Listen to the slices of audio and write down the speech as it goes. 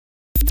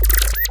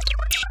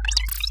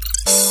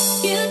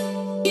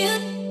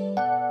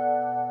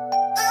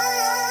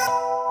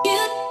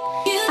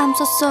I'm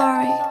so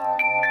sorry.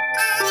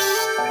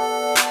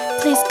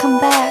 Please come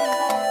back.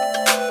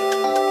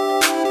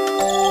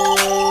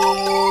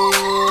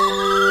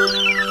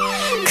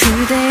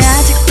 그대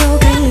아직도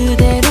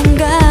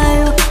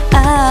그대로인가요?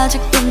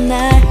 아직도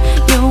날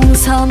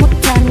용서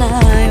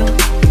못하나요?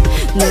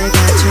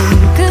 내가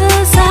준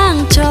그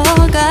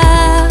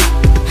상처가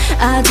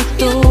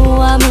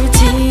아직도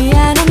아물지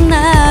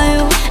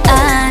않았나요?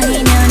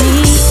 아니면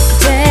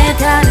이제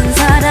다른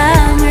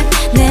사람을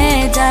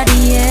내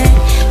자리에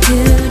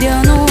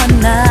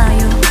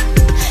들여놓았나요?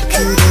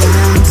 그대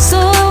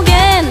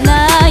마음속에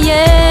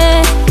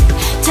나의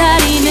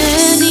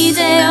자리는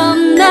이제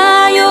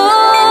없나요?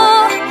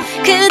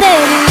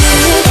 그대를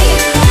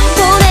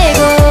보내고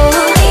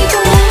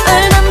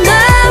얼마나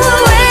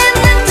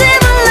후회했는지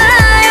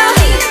몰라요.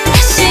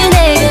 다시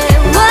내게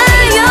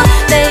와요.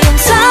 내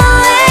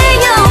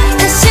용서해요.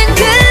 다신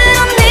그런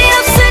일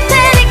없을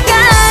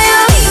테니까요.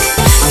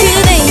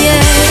 그대의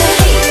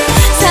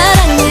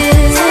사랑은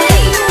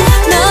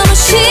너무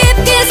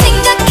쉽게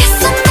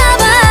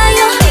생각했었나봐요.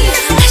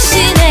 다시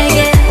내게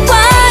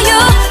와요.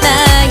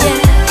 나의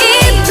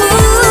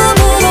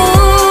이품으로.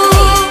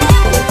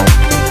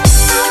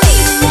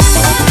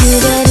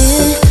 그대를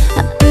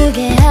아프게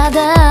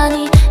하다니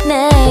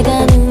내가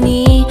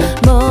눈이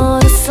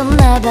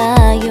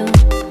멀었었나봐요.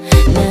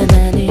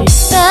 나만을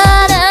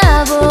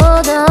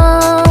바라보던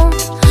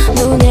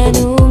눈에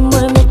눈물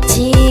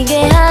맺히게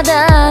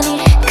하다니.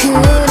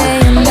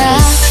 그래요, 나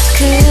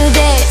그대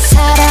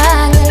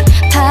사랑을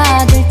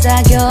받을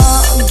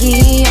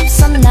자격이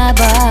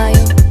없었나봐요.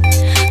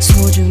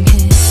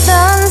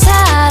 소중했던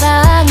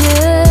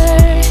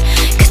사랑을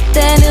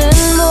그때는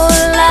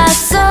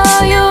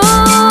몰랐어요.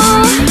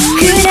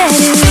 그대를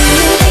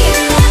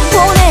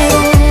보내고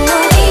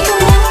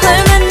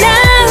얼마나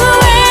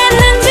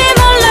후회했는지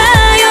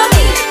몰라요.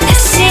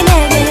 다시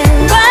내게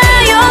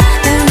와요.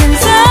 난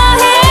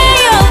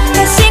용서해요.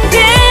 다신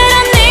그런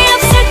일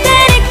없을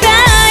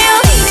테니까요.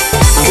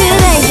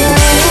 그대의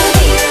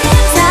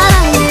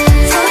사랑은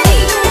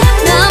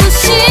너무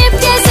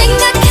쉽게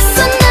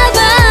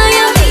생각했었나봐요.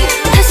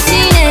 다시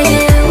내게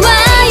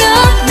와요.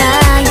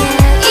 나의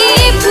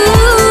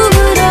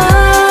이품으로.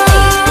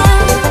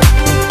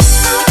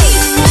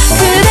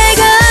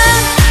 그대가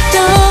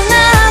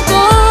떠나고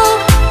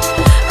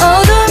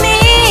어둠이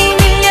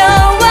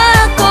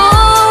밀려왔고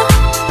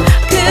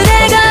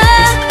그대가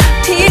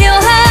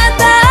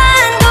필요하단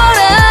걸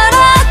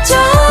알았죠.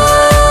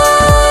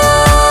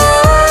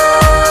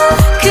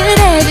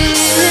 그대를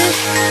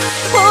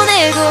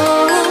보내고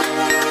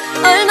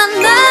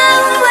얼마나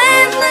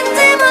후회했는지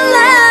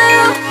몰라요.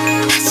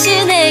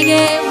 다시 내게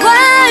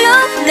와요.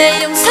 내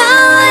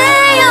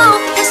용서해요.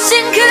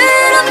 다신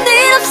그런 일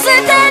없을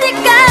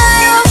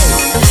테니까요.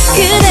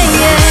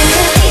 그대의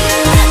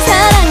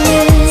사랑은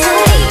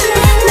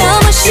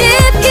너무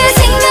쉽게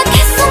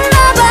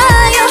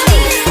생각했었나봐요.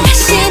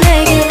 다시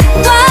내게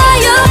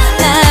와요.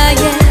 나의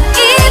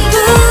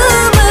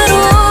이품으로.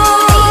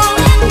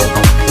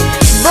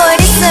 뭐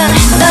이랬음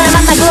너를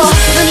만나고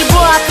눈이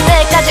부어 아플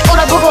때까지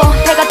울어보고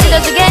배가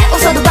찢어지게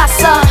웃어도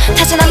봤어.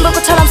 다시 난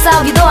불꽃처럼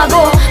싸우기도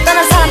하고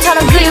떠난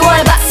사람처럼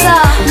그리워해봤어.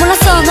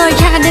 몰랐어 널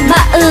향한 내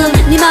마음.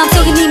 네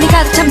마음속에 이미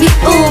가득 찬 미움.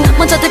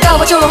 먼저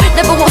뜨거워줘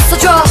날 보고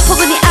웃어줘.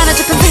 포근히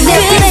안아줘 평생 내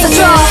옆에 있어줘.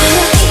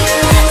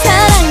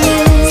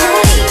 사랑은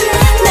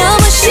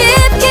너무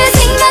쉽게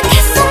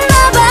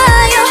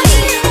생각했었나봐요.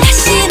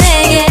 다시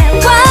내게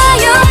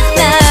와요.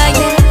 나의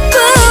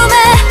꿈에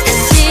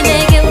다시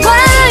내게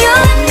와요.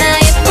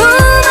 나의 품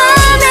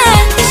안에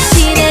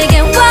다시 내게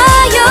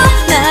와요.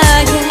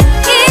 나의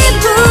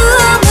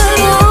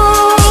이품으로.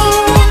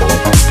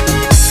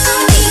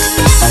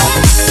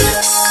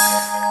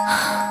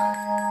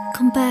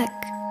 Come back.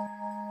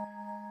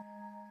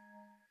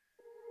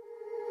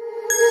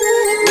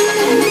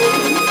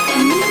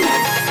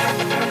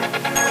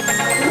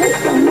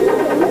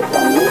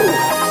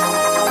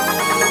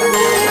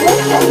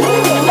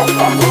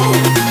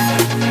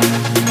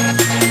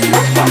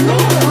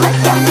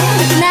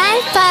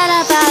 날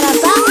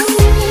바라봐.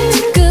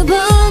 자꾸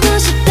보고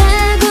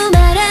싶다고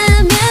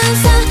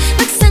말하면서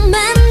막상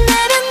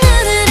만나면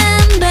눈을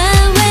안 봐.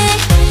 왜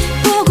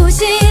보고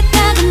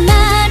싶다고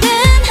말은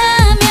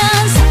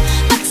하면서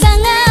막상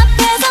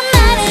앞에서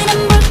나를 안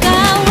볼까.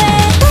 왜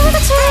보다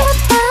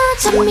즐겁다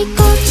참 믿고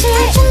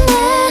춤추네.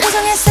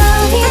 우성에서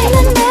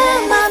있는데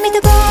마음이 더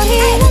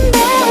보이는데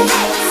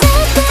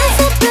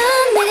살짝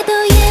내가 더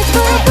예뻐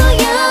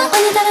보여.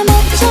 어느 다른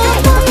멋져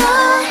보여.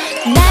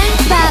 날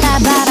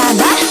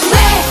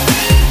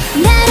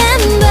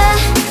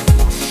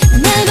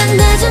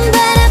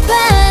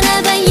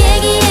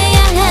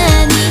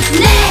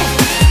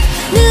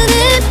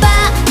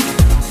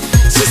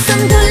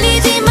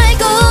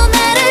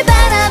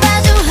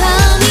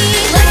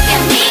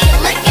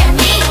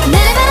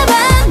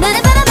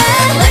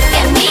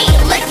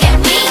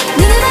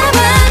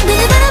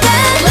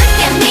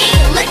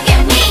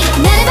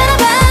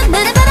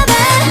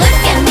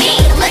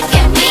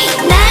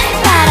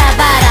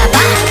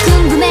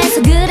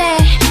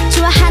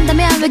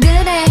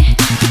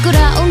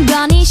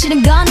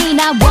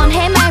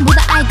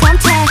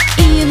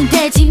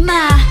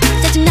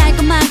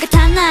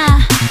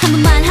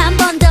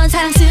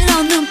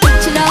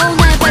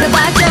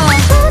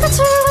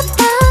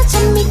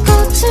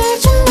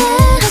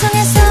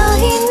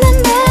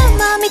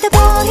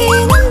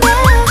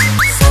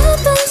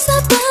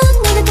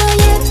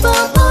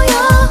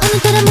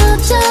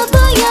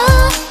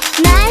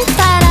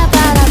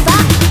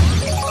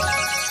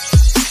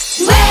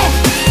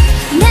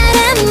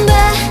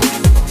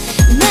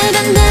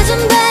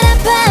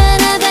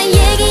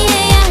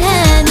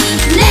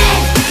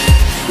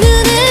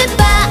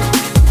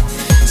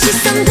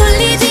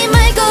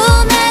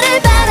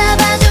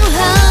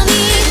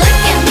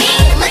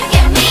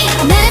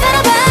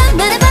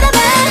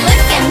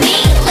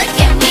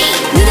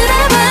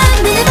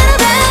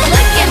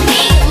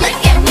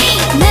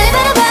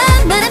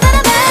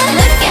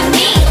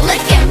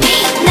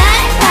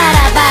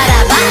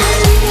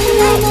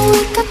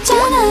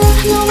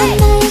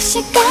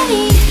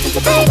시간이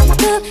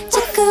틱톡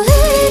자꾸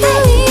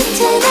흐르고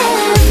있잖아.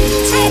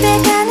 집에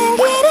가는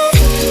길에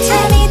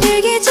잠이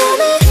들기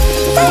전에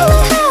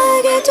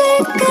따라하게 될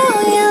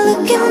거야.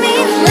 Look at me,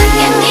 look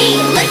at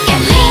me, look at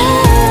me.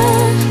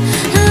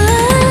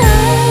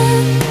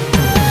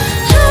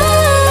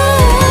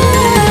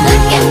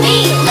 Look at me,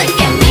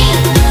 look at me.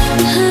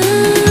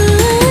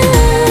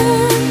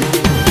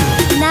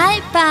 날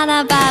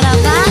바라봐.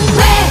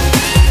 왜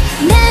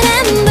날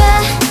안 봐?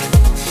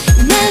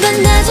 날 봐,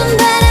 나 좀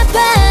바라봐.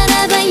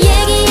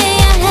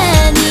 얘기해야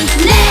하니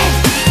내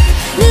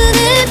눈을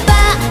봐.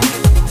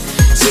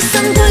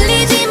 시선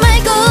돌리지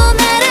말고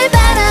나를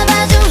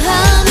바라봐줘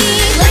honey.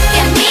 Look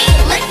at me,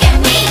 look at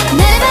me.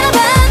 나를 바라봐,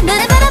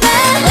 나를 바라봐.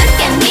 Look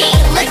at me,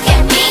 look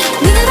at me.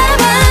 눈을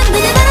바라봐,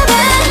 눈을 바라봐.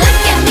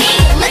 Look at me,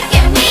 look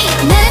at me.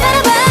 나를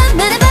바라봐,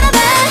 나를 바라봐.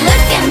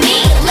 Look at me,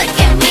 look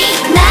at me.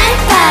 날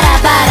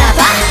바라봐.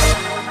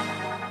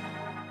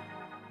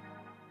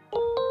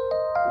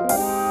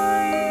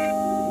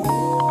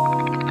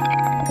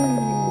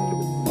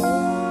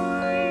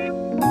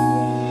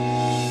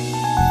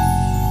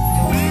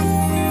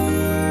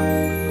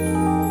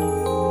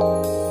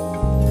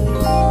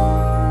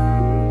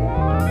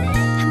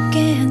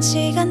 함께한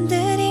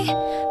시간들이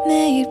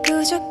매일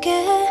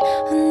부족해.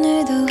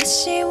 오늘도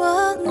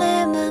아쉬워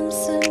내 맘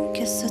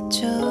숨겼었죠.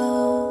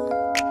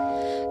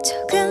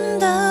 조금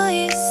더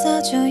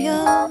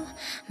있어줘요.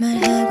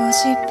 말하고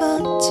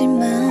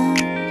싶었지만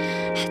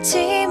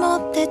하지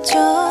못했죠.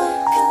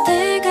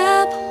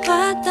 그때가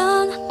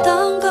보았던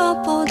어떤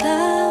것보다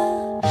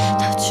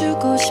더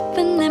주고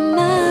싶은 내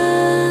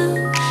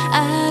맘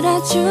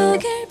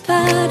알아주길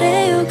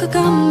바래요.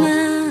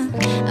 그것만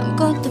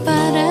아무것도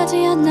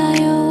바라지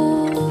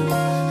않나요.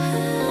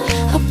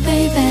 Oh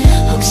baby,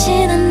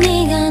 혹시나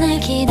네가 날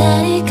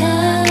기다릴까?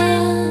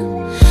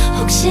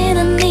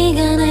 혹시나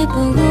네가 날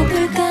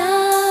보고플까?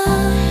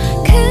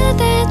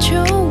 그대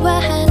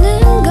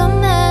좋아하는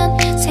것만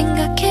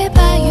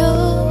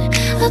생각해봐요.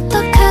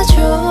 어떡하죠?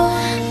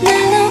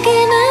 날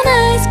녹이는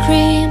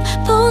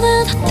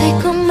아이스크림보다 더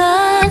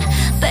달콤한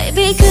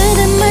Baby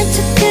그대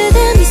말투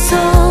그대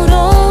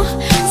미소로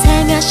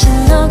살며시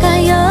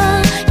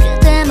녹아요.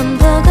 그대만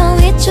보고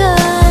있죠.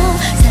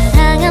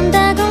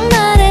 사랑한다고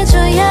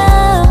말해줘요.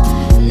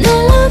 날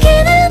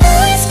녹이는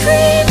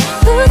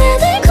아이스크림보다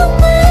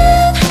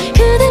달콤한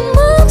그대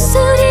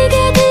목소리가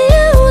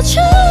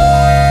들려오죠.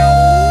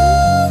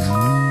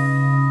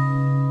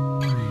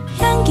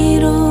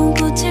 향기로운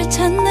꽃을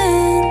찾는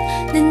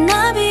내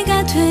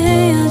나비가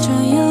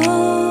되어줘요.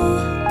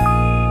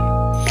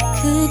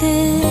 그대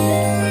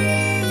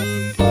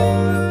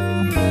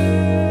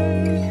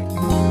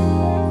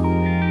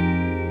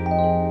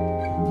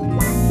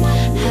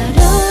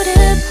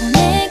하루를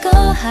보내고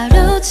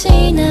하루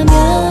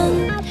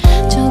지나면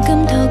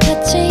조금 더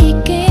같이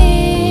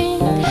있길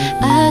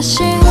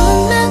아쉬운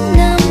만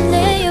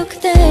남네요.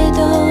 그대도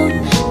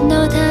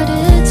너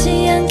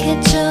다르지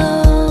않겠죠.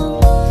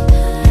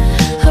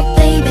 Oh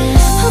baby,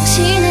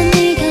 혹시나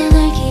네가 날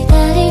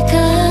기다릴까?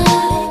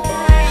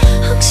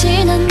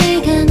 혹시나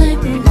네가 날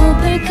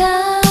보고플까?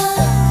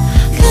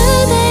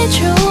 그대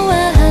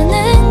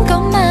좋아하는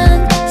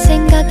것만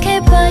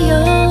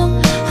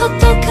생각해봐요.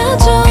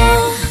 어떡하죠?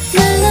 날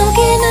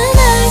녹이는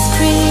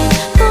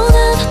아이스크림보다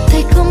더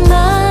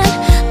달콤한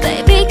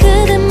Baby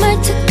그대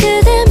말투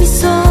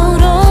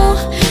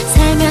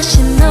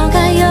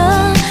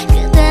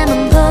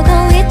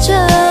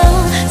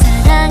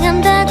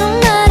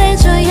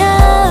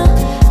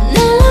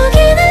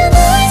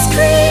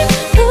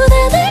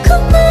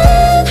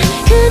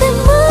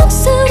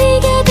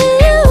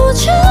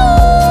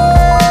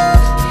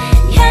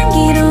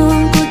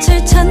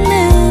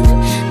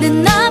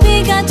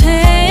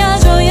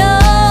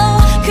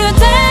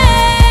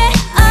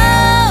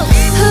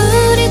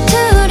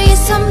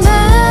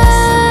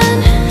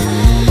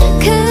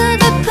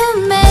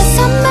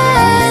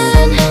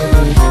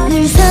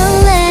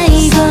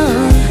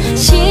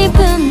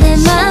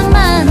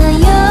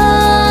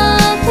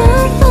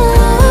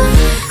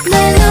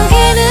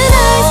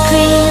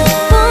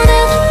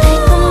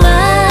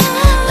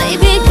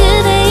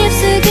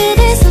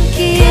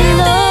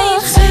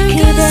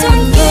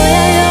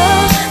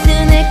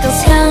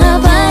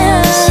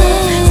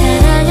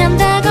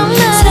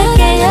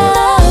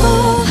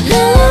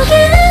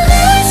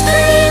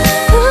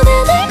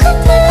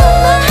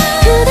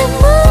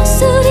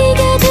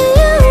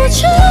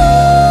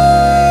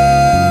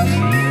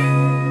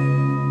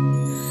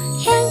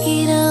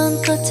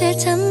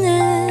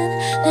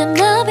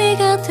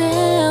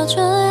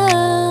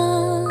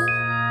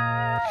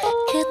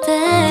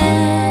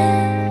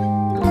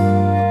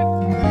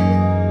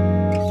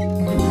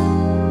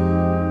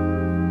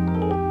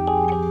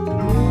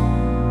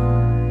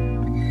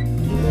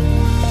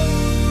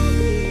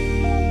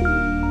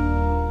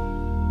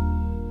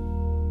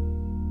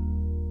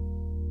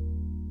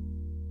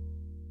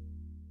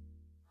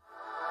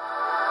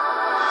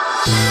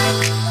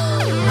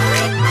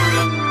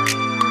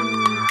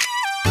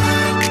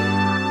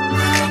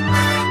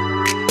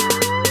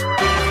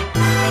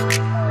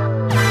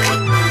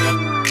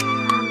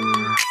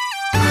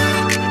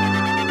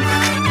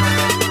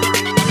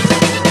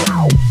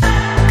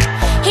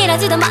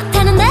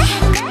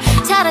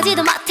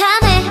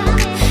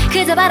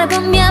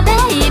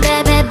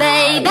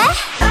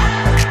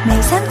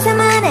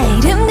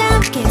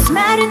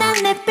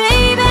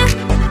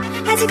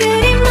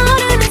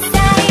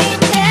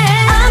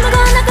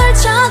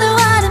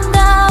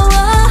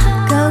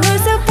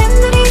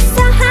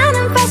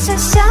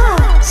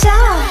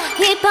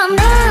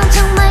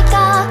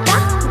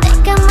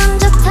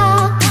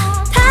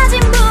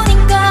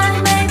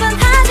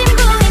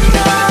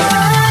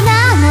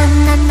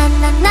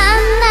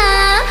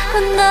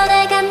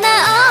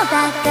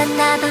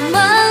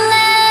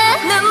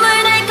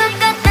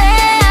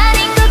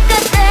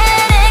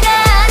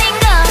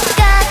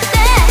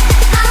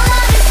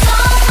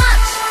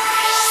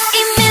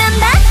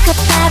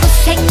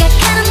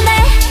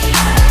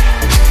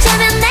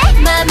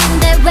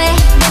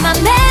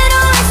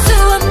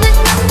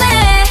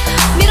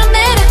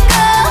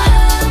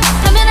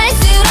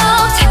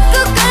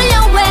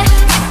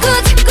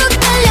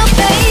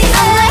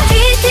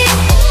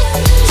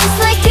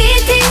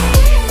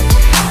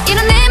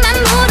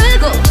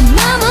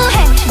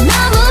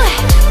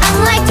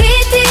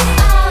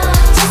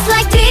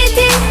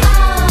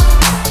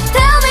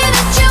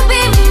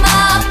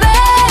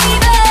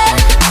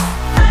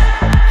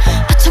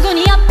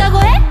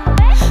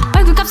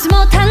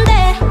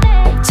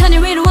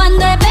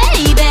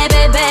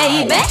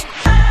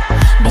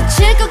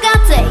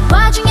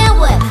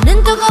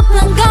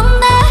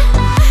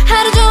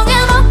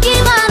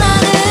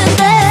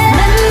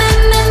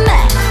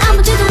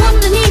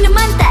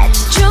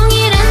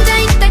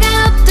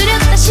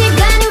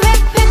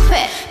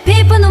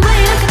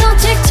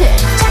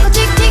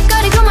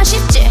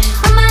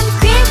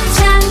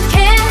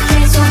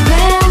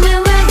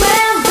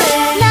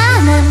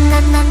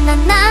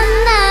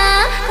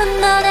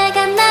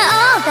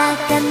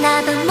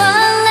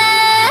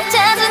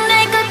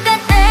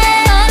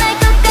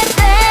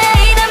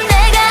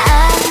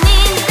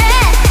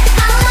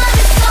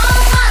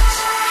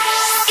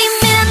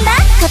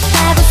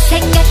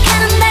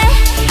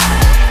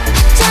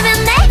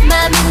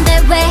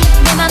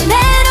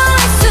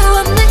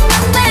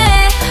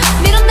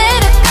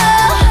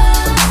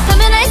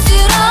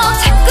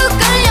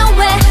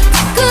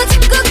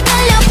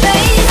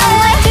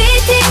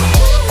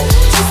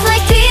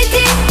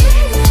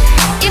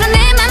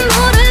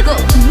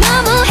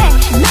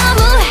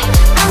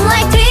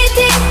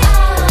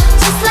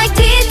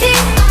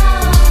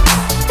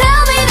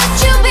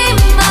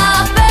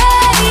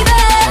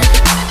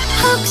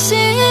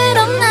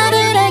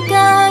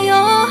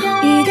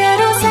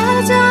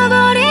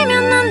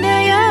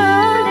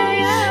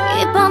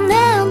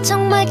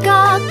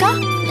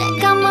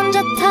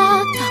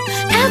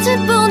터질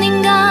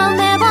뿐인가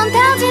매번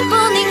터질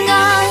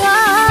뿐인가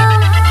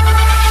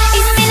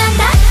이미 난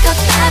다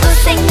껐다고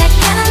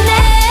생각하는데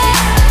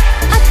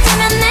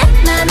어쩌면 내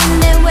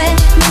맘인데 왜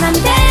내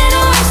맘대로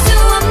할 수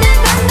없는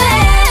건데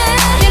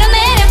이런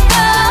매력도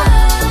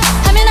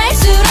하면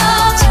할수록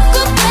자꾸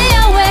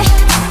끌려 왜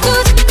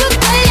자꾸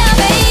끌려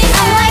babe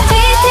I'm like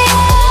TT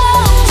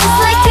just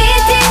like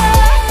TT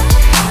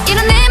이런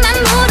내 맘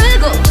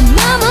모르고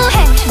너무해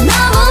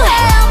너무해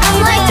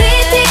I'm like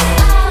TT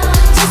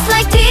just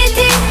like TT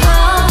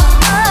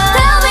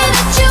tell me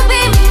that you be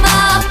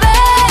my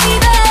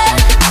baby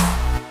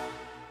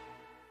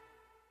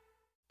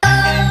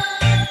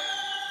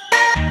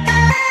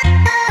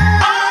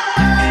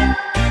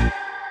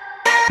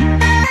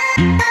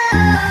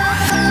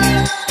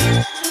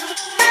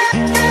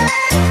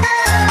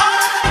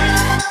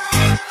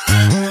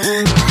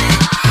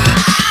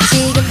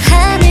지금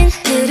하늘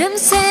구름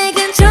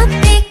색은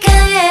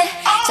트로피카해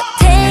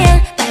저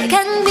태양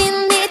빨간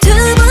빛이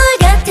두불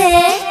같아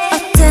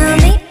Oh tell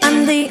me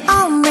I'm the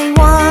only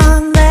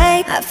one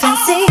babe I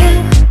fancy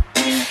you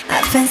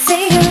I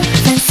fancy you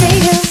fancy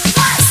you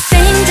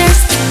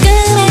Strangers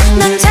끈에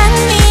넌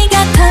장미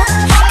같아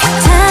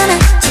괜찮아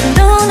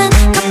진도는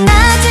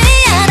겁나지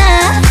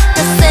않아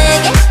더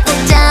세게 꼭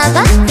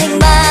잡아 내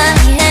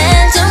맘이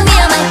좀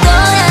위험할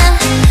거야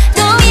또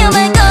위험할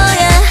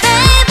거야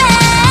baby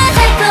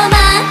달콤한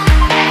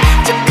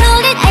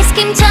초콜릿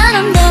아이스크림처럼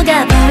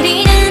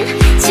녹아버리는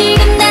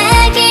지금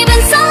내 기분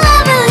so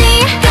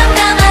lovely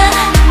깜깜한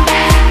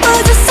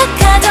우주 속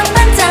가장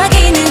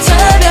반짝이는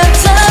저별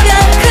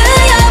그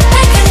옆에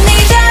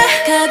그네가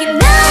거기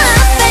나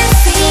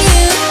fancy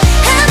you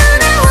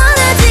아무나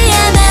원하지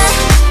않아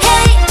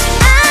Hey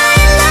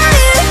I love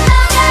you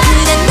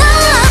그래 너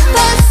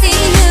fancy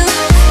you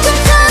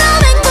꿈처럼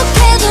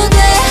행복해도 돼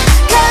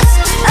Cause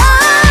I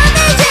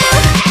need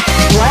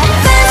you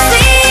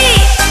fancy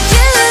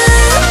you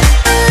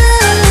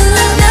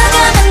너가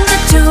먼저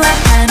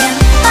좋아하면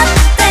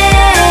어때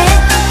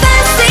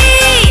fancy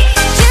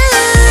you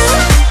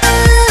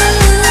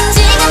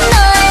지금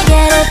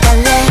너에게로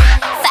갈래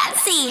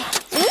fancy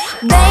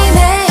baby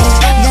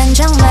난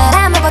정말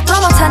아무것도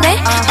못하네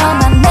Oh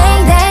my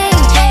mayday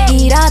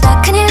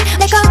이러다 큰일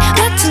날 것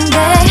같은데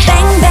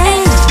bang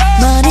bang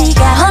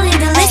머리가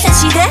홀리들리는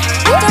시대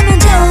어쩌면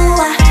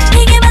좋아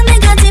이게 맞는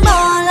건지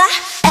몰라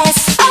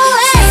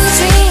SOS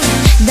dream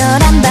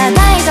너란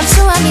바다의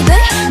잠수함이 돼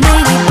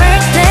Maybe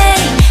birthday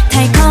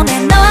달콤해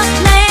너와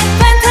나의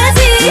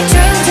fantasy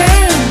dream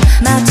dream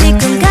마치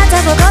꿈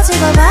같다고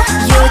거짓어봐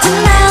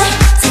요즘 나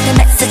생각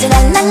메시지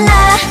랄랄라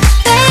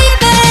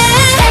baby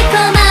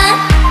달콤한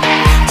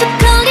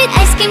초콜릿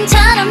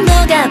아이스크림처럼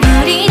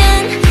녹아버리는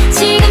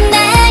지금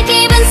내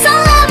기분 so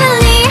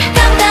lovely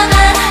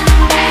깜깜한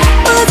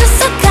우주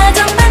속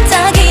가장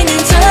반짝이는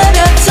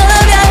저별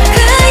그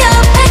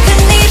옆에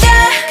그네가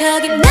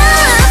거기 나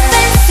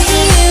fancy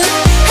you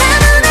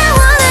아무나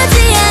원하지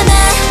않아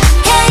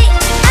Hey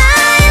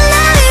I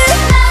love you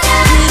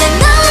그래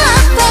너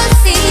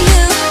fancy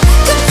you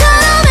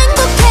꿈처럼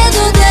행복해도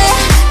돼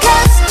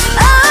Cause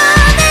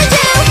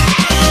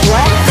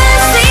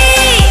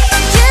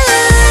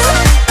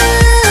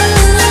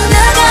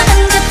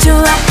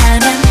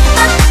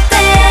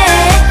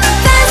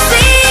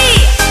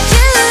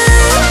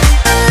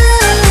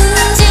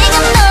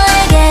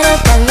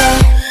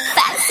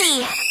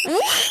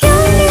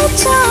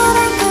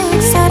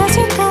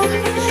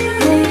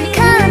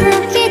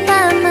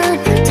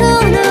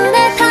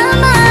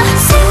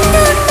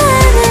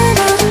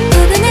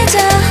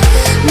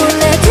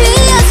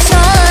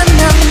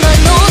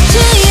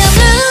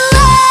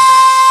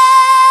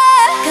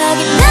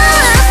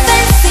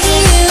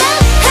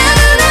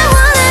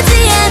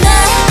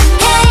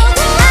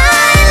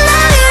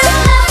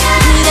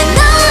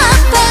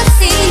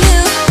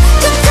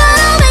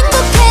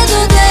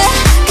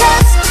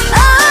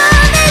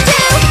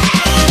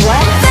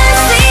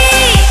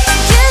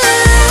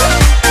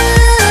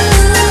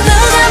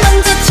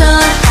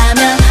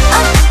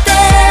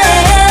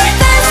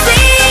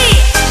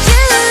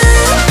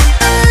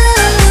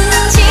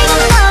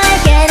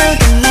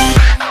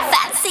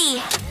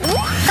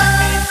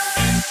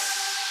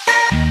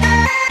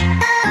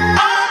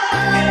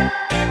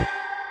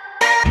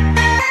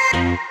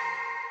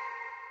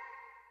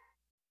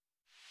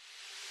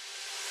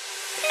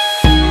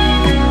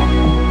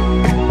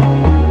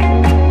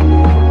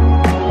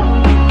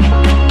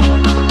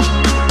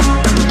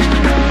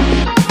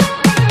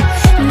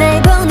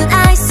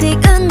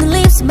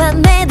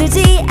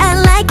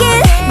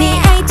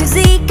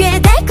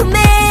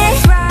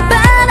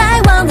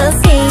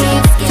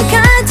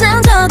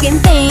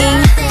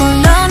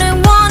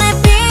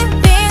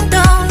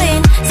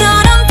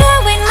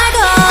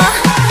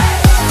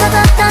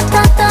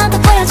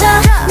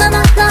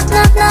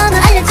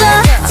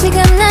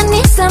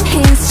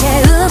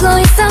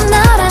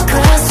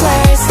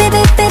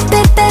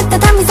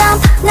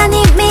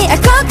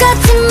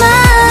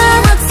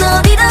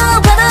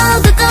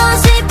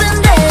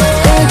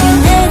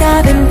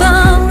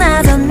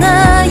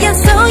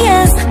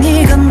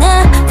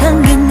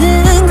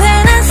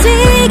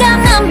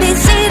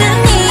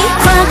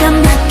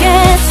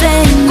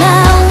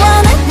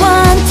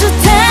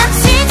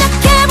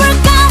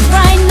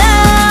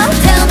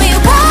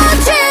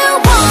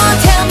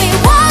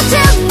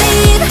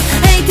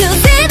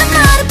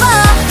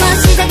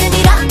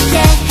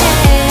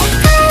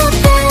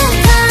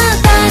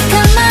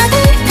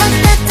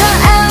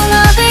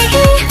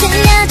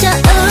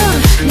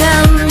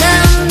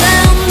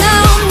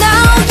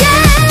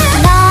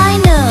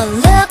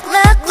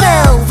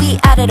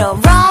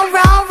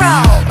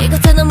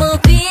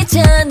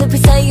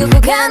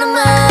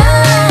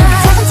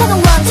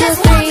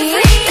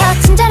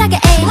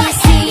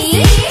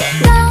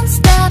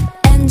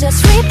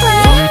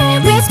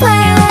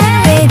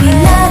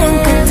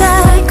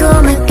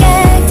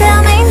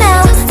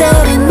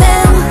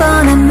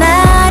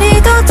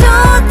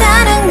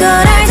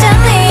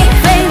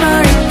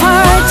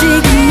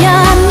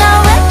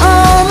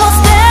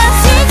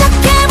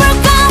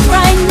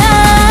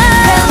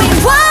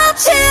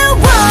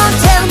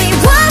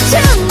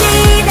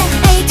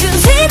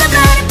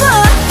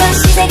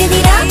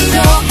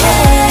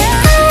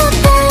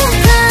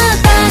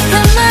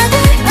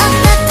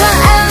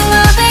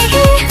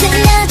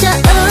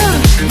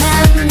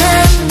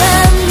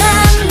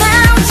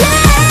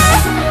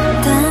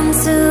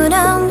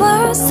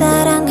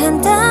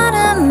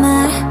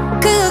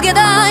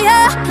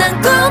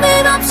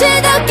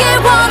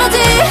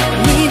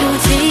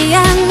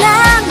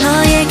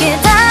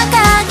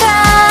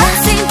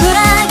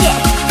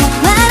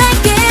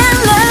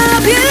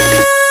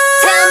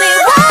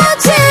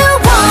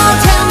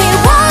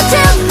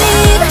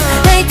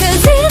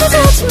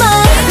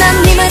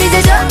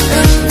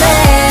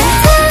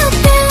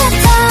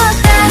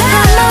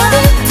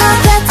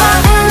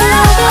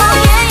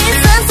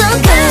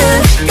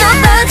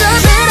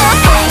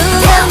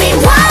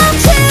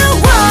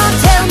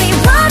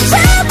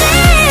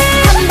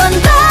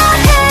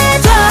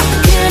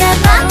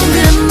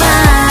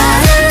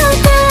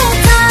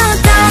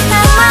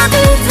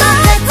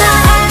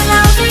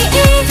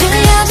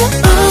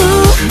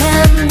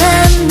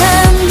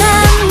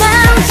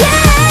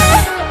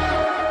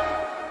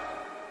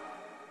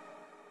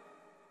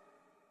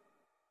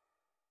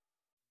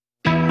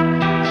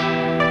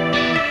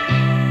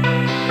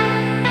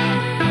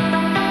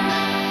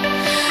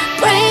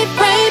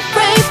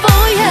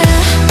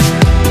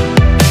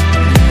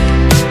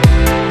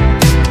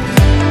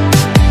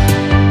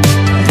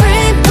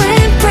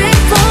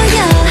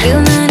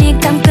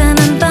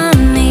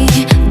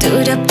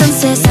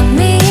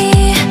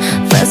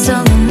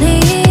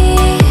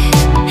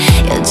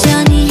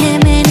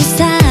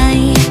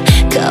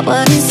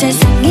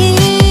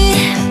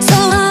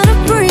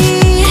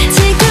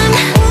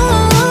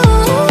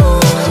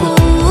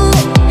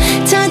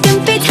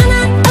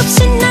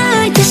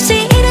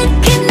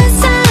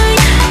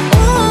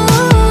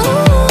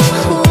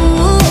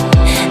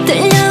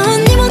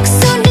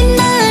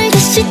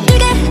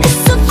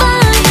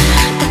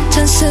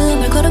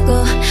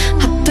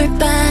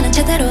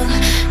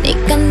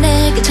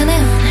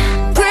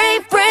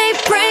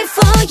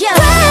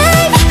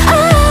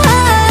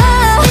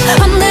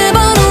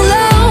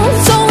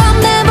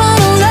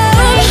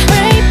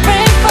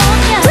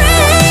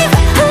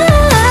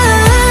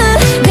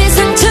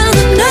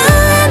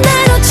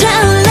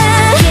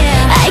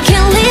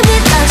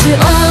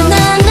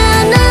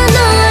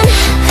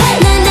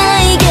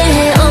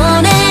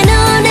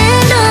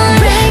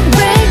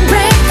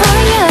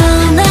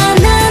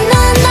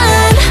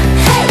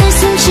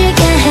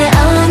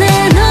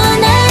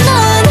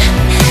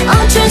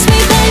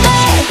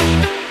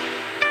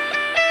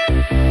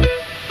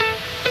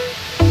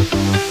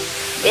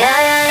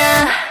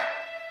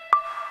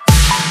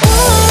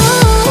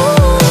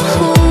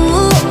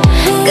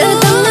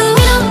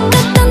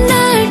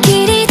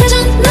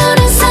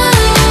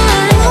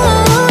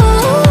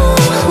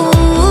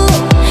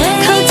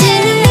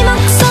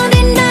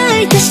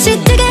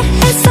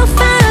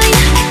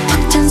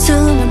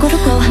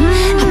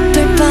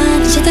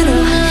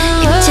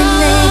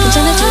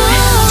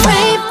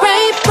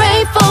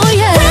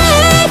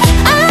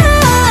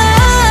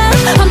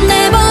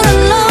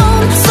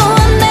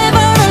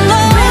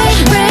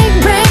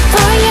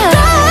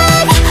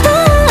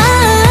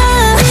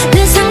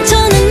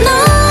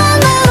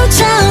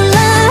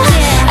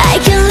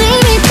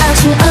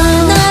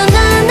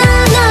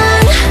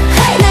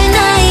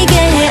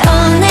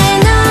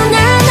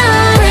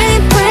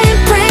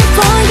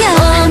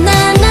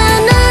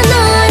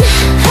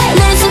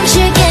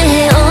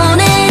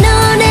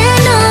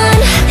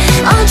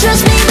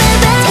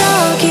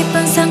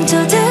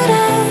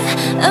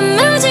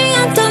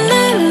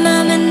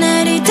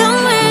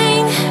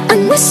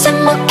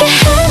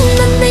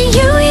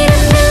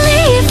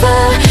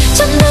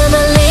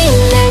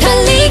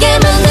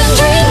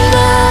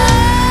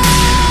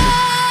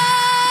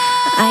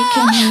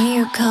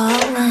you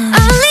calling?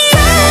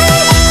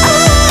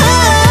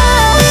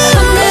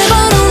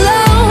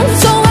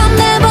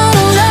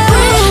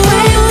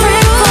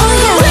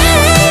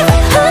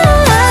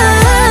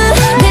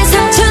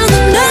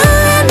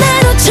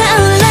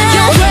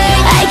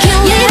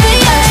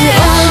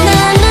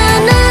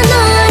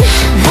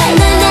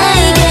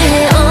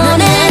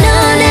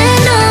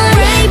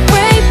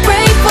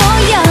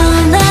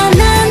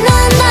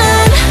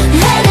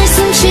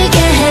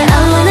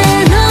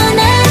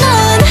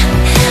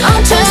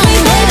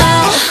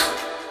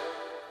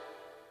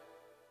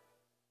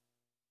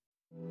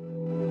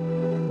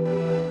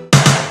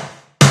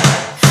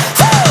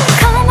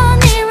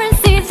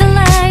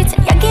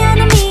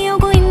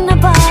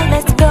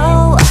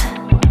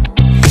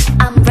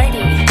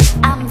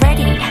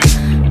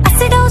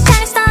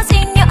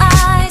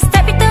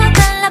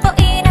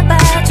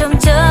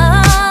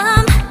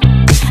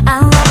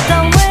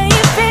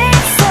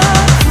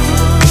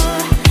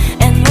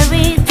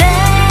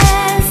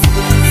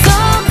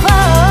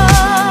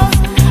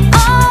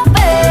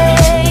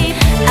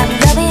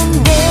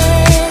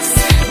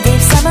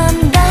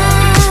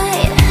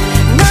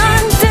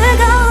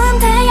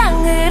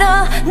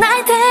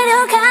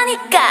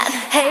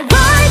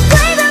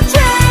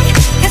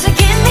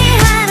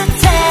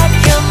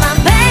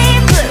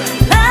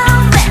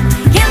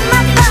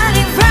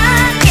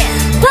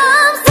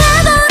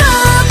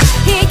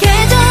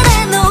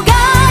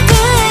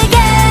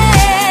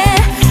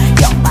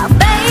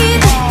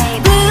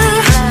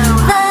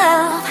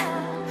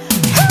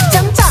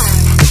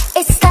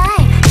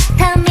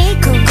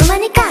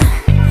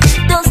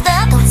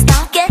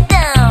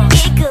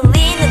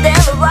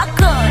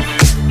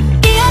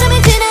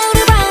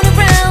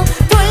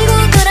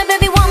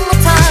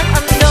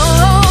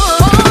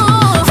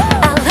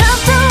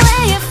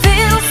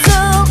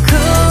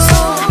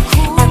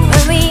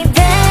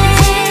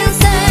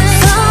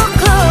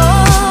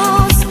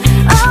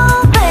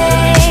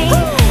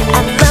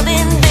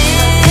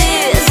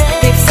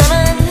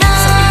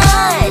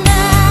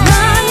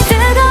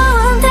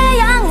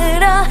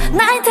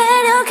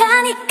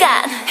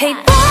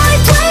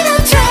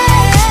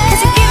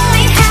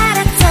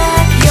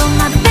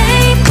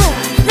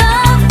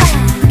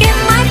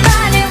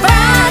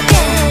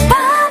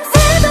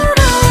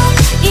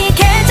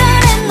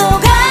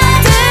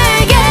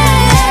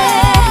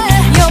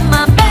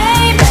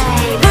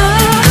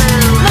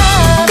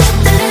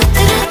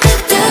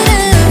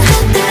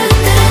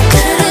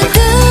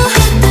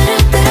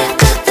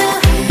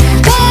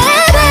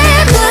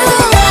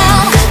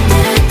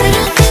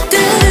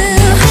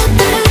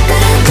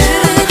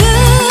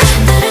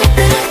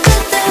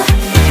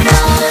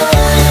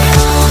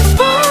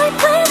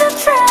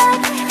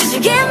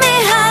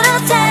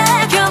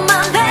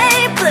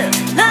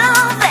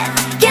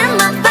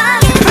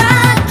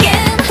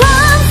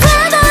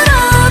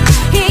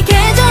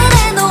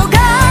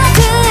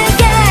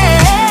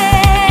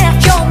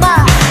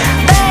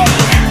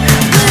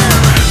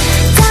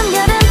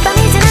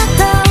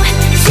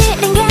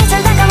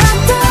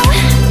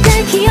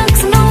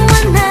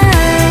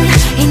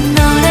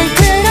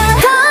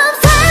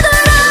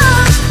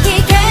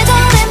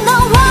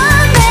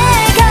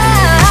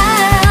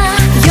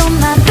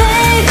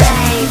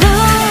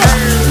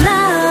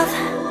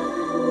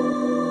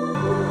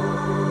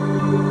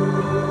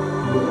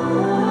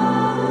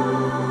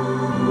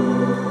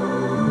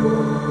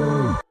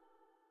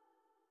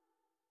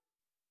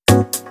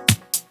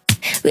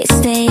 We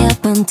stay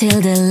up until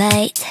the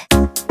light,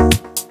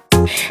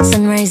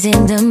 sunrise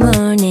in the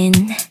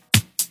morning,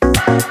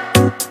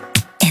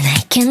 and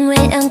I can't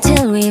wait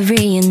until we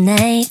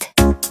reunite.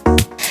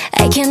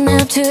 I can't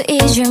help to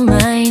ease your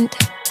mind.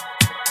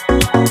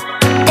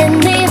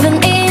 And even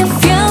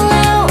if you're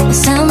low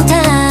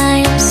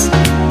sometimes,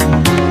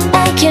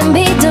 I can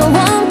be the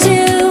one to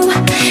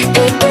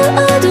pick you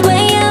all the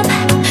way up.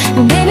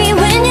 Baby,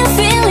 when you're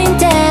feeling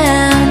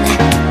down,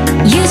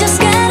 you just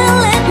gotta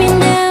let me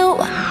know.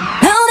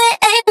 No, there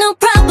ain't no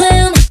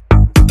problem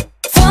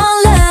for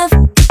love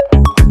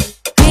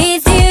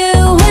with you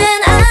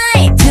and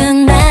I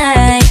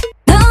tonight.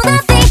 No,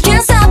 nothing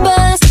can stop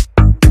us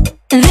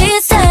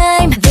this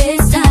time.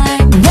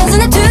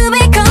 Doesn't have to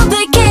be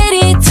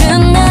complicated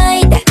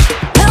tonight.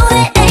 No,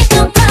 there ain't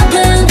no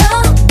problem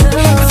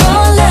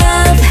for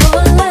love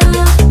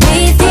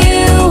with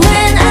you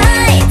and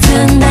I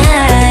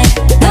tonight.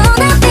 No,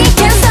 nothing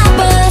can stop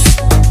us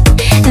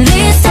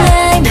this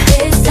time.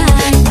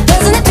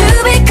 Doesn't have to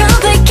be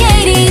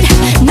complicated.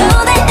 No,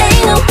 there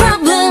ain't no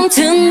problem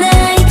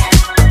tonight.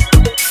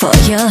 For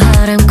your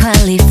heart I'm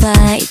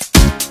qualified.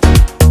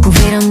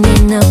 We don't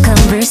need no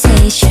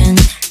conversation.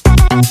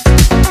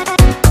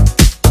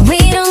 We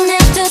don't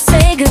have to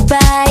say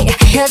goodbye,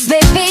 'cause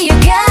baby you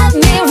got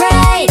me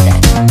right.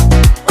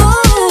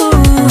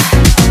 Ooh.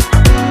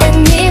 And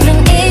even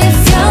if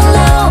you're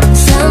low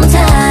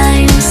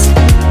sometimes,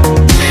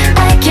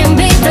 I can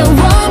be the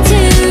one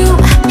to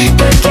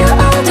pick you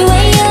all the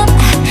way up.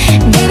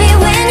 Baby,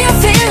 when you're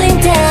feeling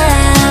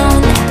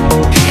down,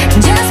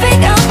 just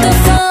pick up the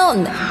phone.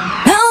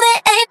 No,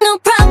 there ain't no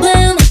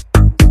problem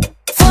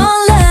for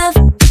love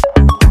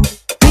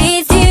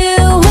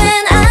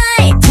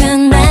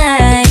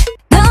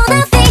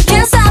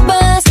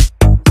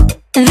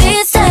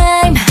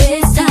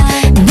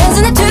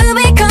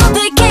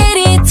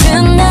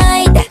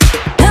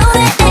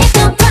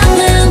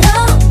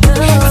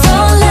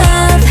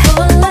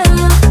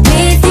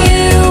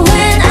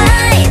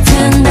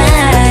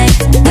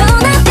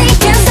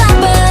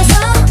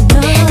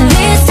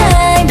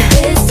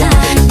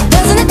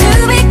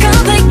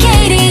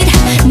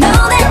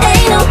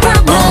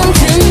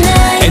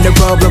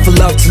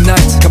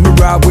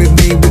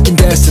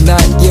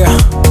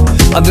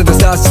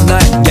stars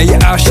tonight. Yeah, you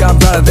outshine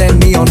brighter than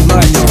neon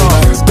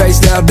lights.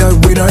 Spaced out, no,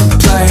 we don't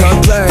play.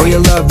 For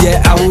your love,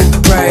 yeah, I will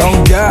pray.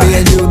 Me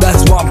and you,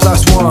 that's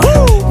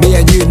 1+1. Me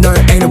and you, no,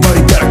 ain't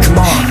nobody better, come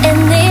on.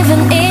 And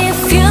even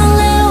if you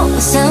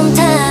lose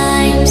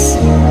sometimes,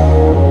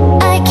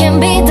 I can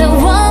be the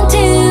one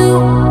to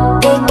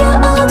pick you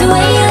all the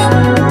way up.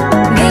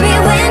 Baby,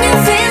 when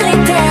you're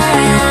feeling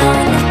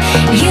down,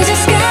 you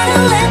just gotta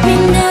let me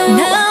know.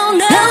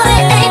 No,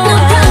 there ain't no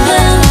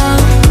problem.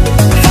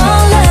 For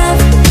love,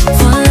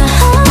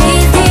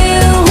 with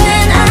you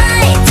and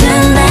I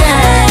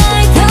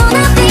tonight. No,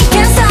 nothing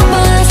can stop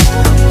us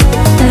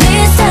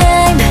this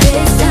time.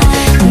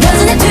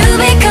 Doesn't have to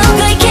be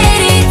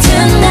complicated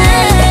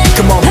tonight.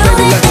 Come on,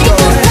 baby, let's go.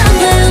 No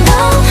problem.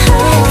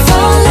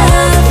 For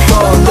love,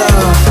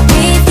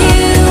 with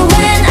you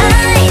and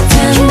I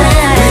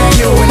tonight. With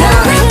you and I.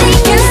 Nothing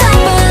can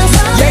stop us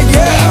Yeah,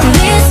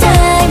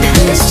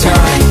 this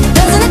time.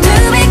 Doesn't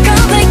have to be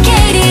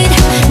complicated.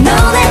 No,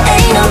 there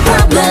ain't no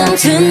problem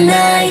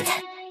tonight.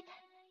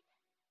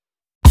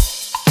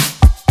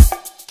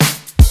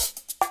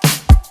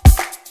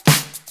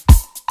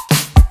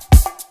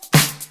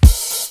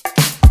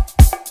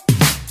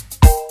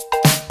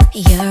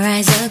 Your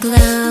eyes are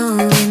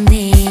glowing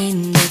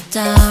in the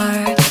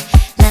dark,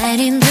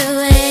 lighting the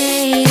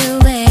way to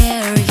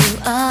where you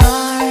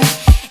are.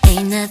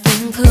 Ain't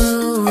nothing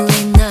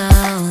pulling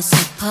us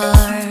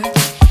apart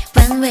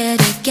when we're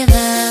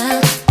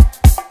together.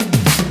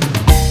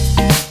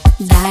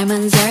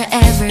 Diamonds are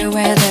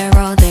everywhere, they're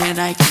all that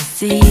I can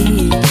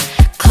see.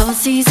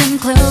 Close isn't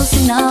close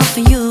enough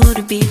for you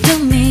to be to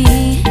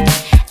me.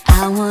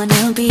 I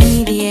wanna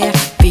be the air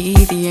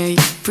you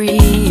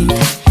breathe,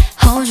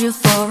 hold you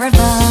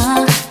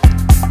forever.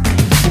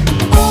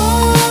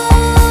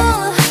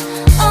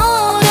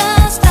 All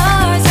the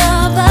stars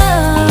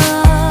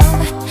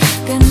above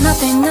got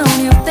nothing on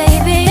you,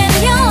 baby, and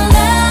your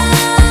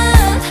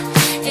love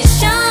is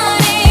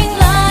shining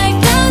like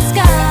the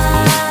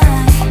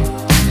sky.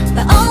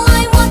 But all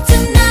I want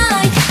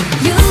tonight,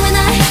 you and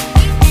I,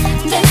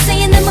 dancing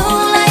in the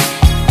moonlight,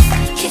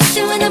 kiss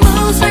you when the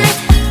moon's right.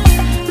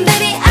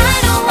 Baby, I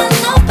don't want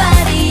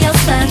nobody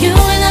else but you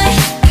and I,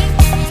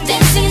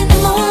 dancing in the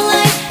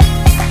moonlight,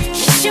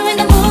 kiss you when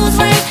the moon's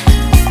right.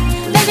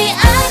 Baby,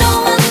 I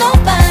don't want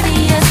nobody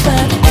else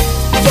but you.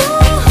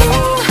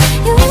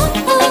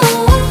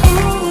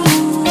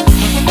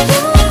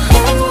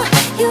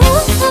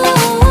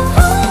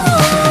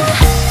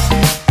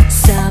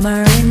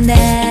 Summer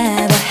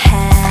never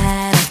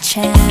had a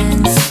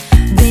chance.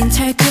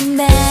 Winter could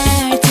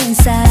melt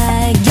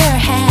inside your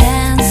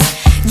hands.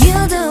 You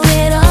do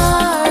it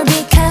all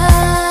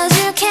because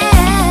you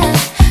can.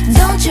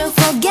 Don't you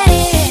forget it.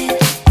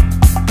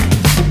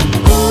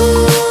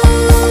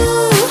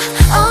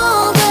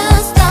 All the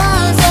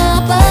stars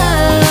above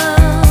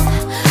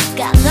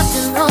got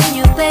nothing on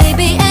you,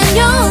 baby, and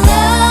your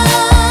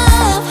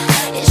love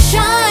is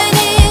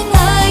shining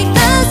like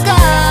the sky.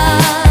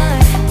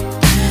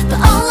 But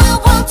all I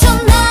want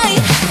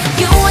tonight,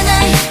 you and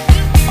I,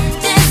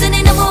 dancing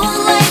in the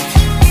moonlight,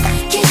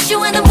 kiss you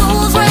when the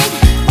moon's right.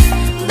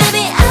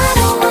 Baby, I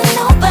don't want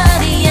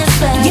nobody else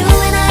but you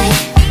and I,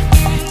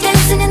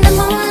 dancing in the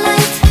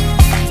moonlight,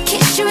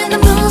 kiss you when the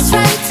moon's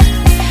right.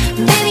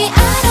 Baby,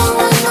 I don't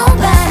want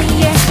nobody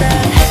else but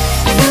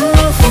you.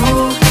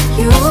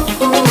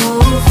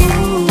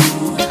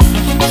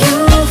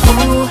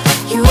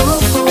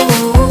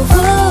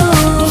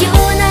 You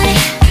and I,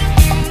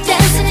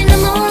 dancing in the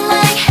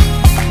moonlight,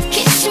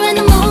 kiss you when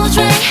the moon's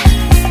right.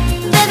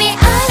 Baby,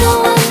 I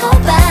don't want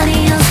nobody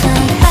else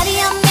but body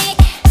on me.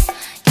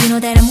 You know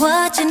that I'm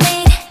what you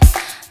need.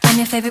 I'm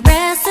your favorite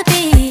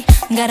recipe.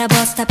 Gotta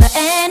bust up the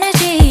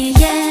energy,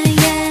 yeah,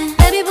 yeah.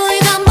 Baby boy,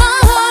 you got my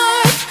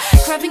heart,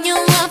 craving your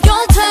love,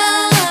 your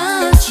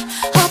touch.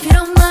 Hope you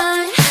don't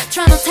mind,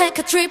 trying to take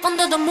a trip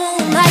under the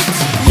moonlight.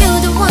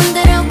 You're the one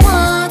that I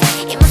want.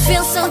 It must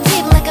feel so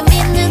deep, like I'm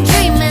in a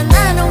dream, and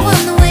I don't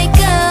wanna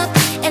wake up.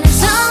 And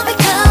it's all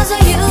because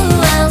of you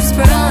I'm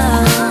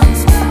sprung.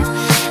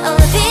 All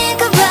I think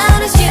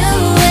about is you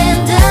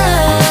and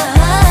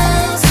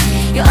us.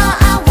 You're all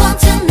I want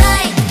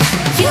tonight.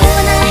 You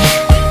and I,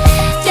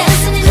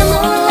 dancing in the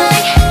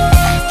moonlight,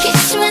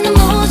 kiss you when the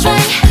moon's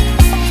right.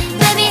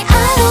 Baby,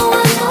 I don't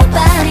want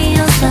nobody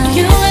else but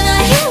you and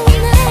I,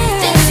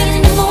 dancing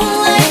in the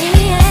moonlight,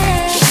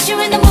 kiss you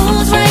when the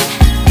moon's right.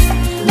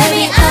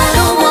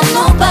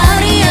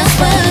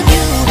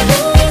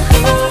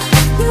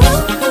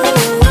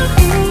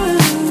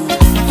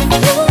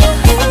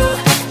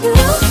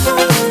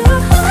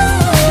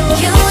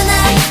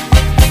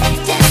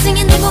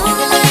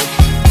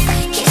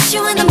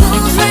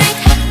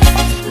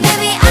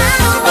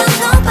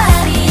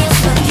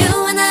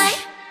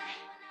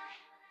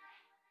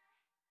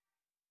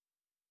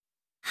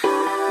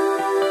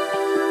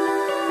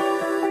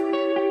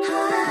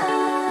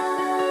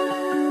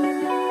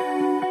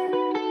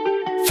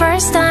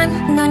 first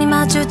time 눈이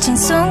마주친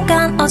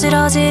순간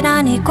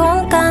어질어질한 이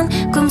공간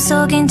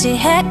꿈속인지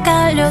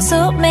헷갈려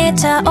숨이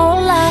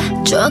차올라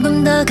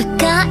조금 더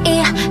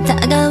가까이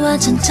다가와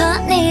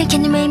천천히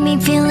Can you make me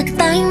feel like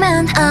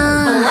diamond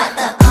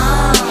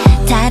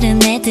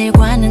다른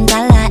애들과는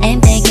달라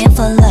I'm begging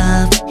for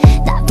love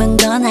나쁜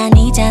건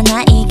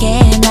아니잖아 이게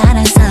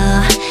나라서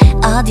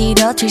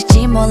어디로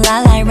튈지 몰라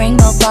like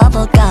rainbow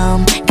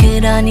bubblegum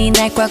그러니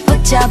날 꽉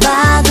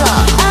붙잡아도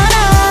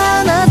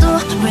알아 나도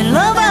will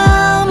love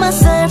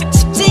myself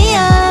쉽지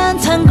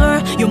않단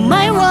걸 You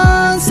might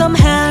want some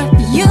help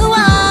You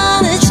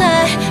wanna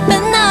try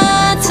but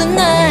not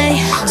tonight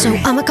So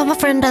I'ma call my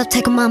friend up,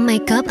 take off my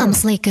makeup I'ma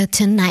sleep good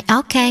tonight,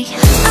 okay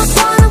I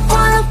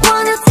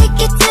wanna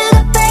take it to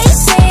the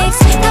basics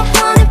나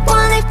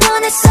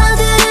wanna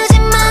서두르지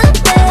마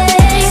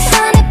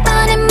babe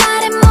뻔해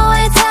말해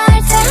뭐해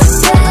닿을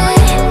텐데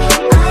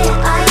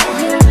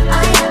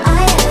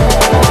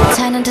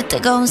타는 듯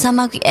뜨거운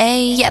사막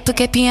위에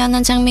예쁘게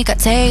피어난 장미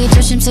같아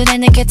조심스레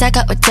내게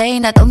다가올 때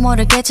나도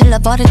모르게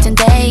질러버릴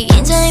텐데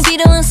인자에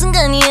필요한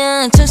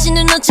순간이야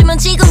정신을 놓지만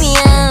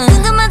지금이야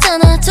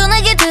궁금하잖아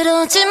전화기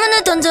들어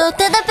질문을 던져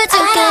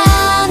대답해줄게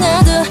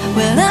나도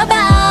will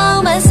about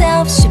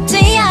myself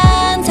쉽지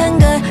않단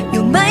걸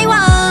You might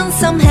want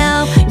some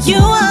help You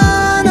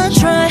wanna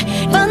try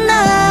but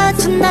not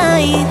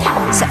tonight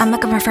So I'ma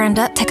call my friend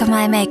up take off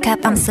my makeup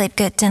I'ma sleep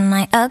good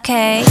tonight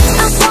okay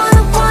I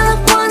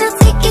wanna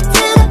take it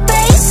to the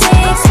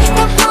basics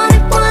나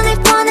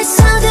wanna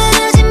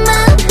서두르지 마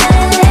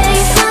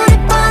babe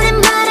뻔해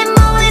말해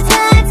뭐해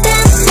닿을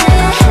텐데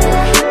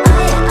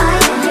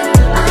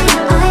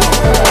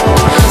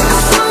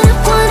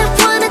I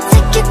wanna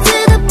take it to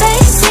the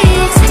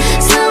basics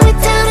Slow it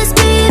down and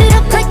speed it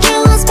up like you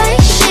want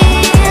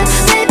spaceship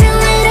Maybe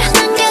later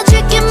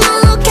남겨줄게 my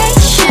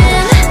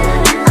location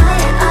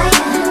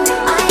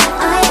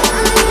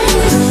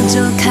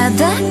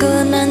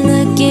부족하다고 난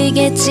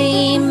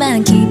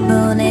느끼겠지만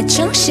기본에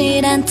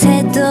충실한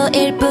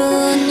태도일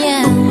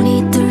뿐이야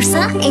우리 둘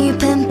사이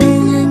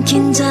팽팽한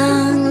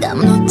긴장감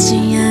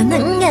놓지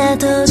않은 게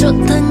더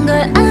좋단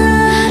걸 알아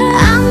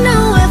I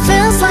know it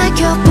feels like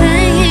you're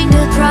paying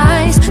the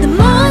price 내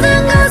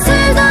모든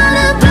것을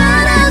다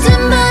바라지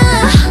마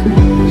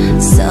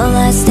So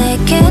let's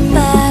take it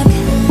back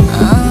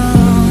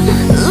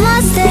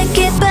Let's take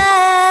it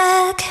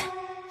back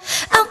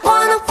I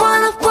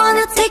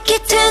wanna take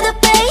it to the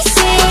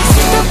basics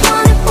나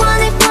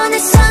wanna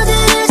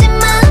서두르지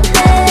마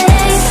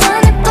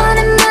babe 뻔해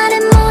말해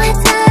뭐해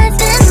닿을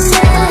텐데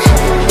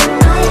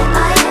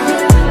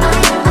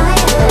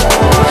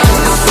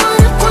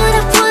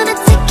I wanna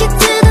take it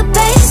to the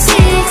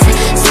basics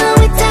Slow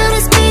it down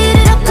and speed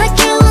it up like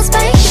you want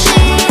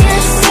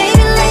spaceship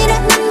Maybe later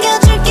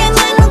남겨줄게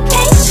my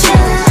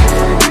location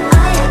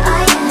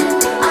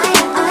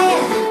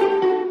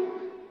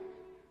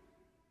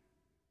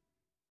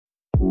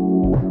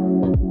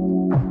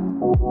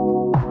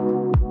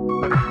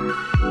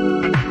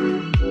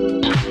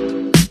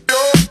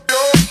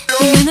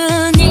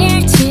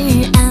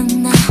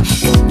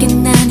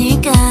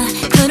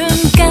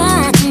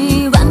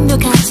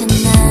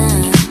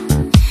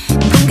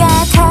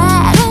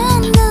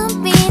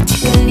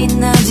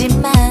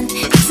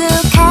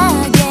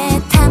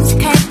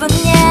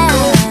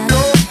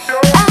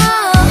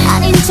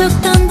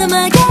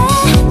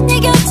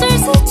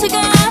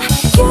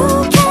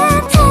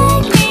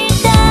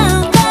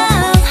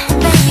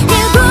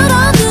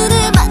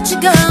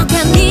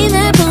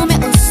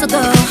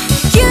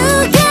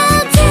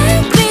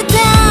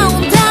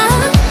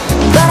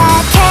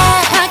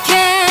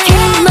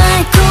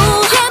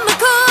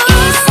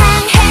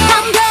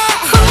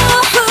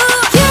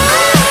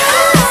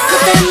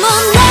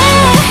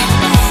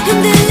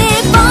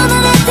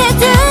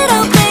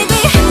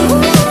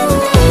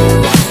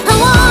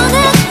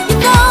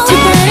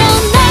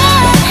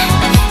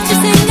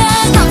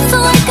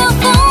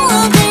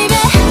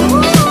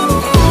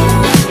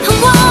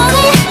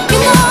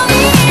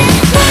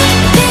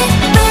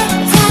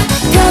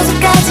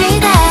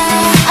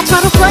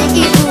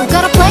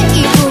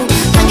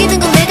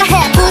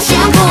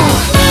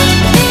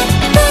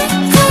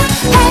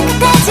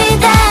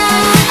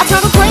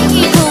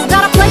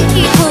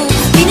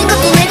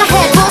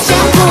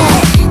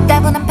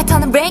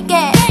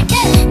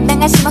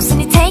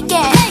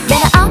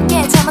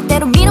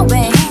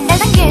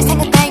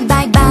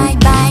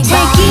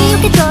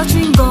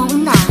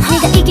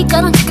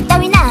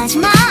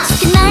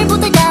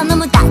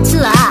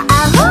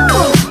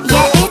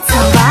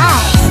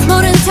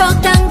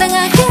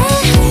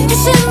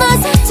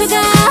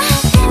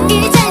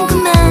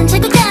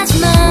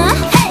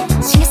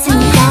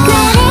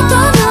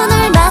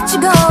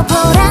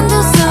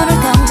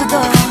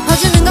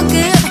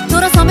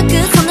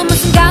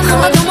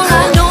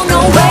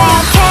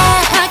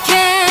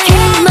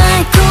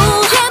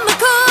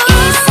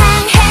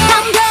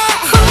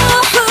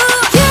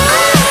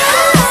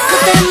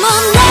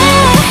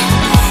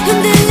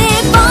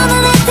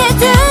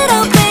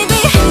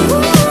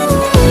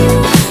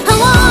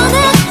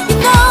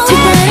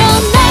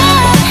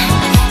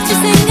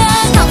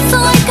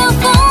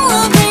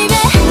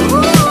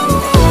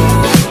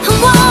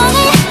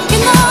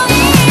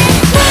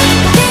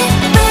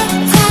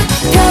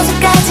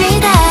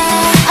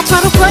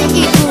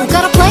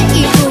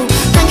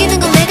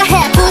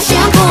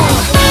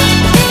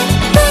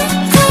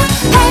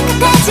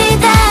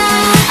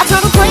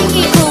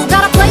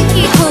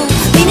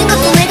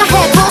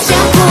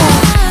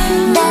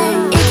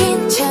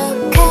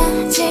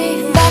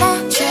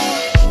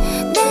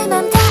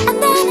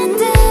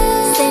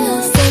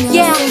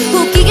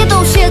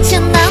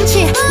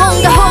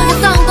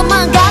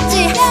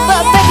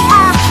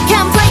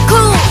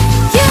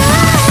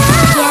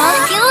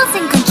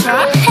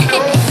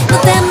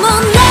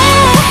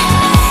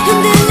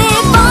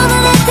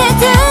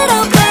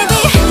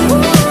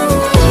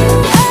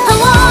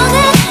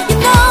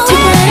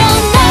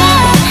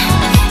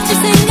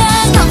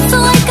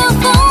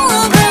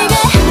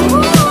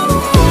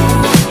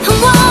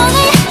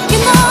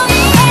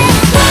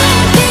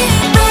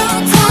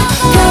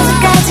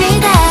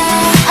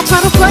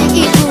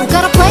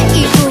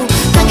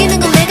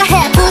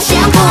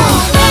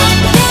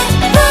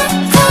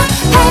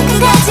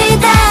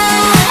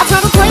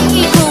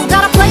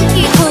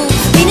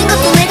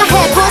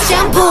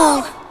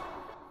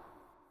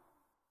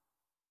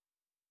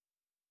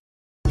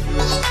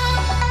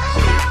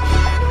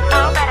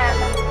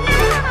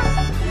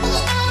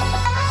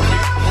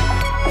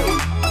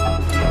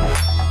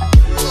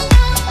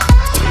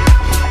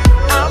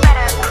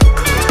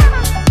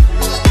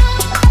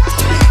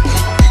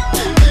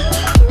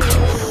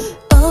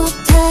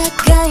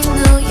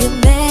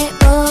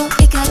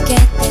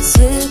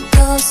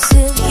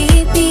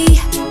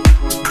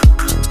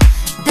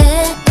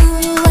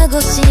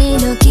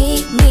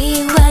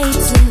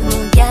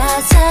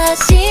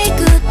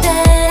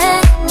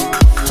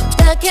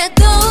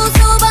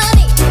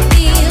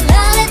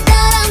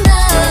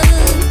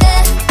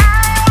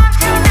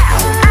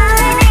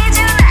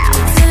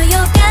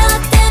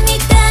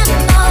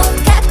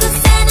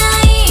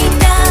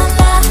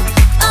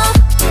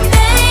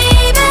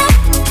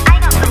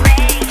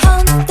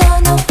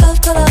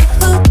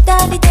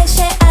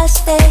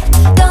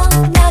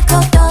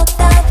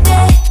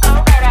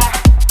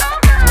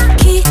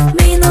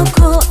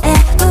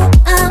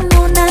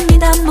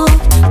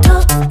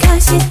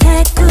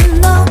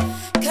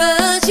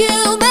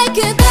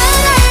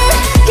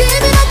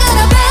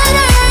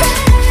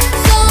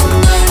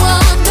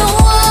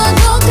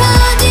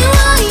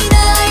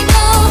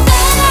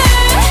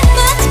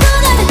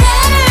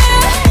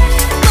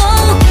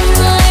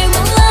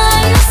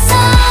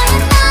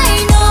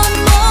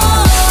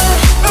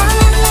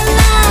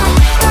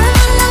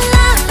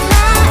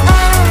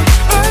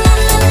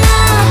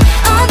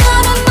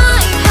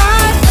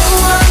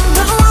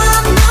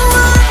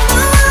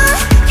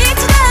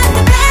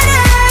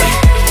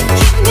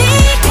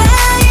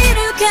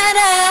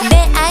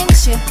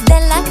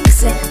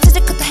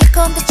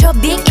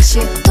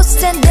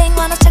電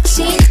話の着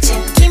信中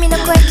君の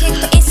声聞く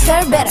と It's so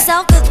better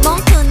So good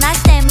文句な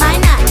しで My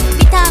night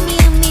ビタミ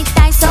ンみ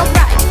たい So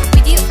bright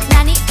With you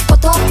何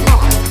事も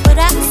プ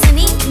ラス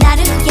にな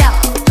るよ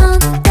本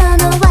当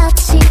の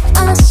私教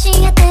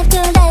えてく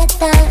れ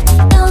た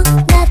どん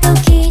な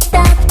時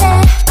だって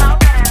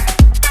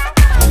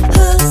風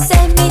船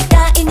みた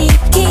いに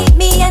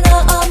君への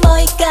想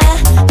いが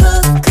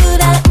膨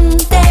らん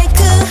でく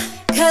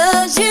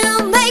Cause you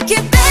make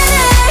it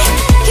better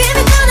君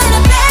とな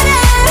ら better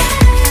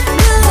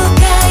向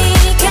かい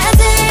風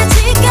力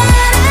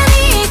に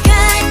変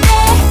えて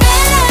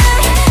better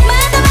ま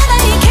だまだ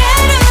いけ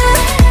る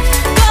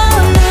ゴ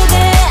ールで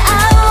青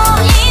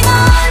いの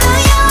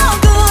よ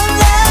Good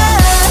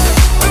love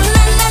Ooh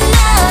la la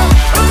la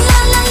Ooh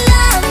la la la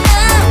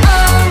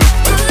Oh Ooh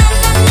la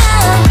la la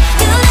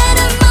You let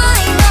my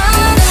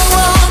heart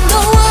go on go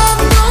on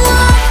go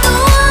on go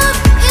on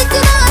It's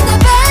not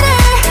better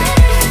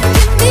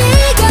君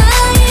が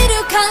いる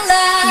から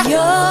Your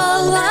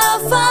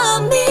love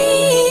for me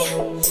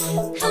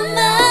止ま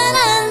ら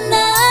な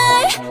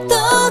い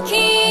時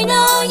の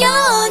よ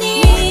うに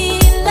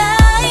未来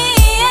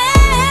へ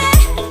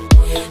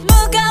向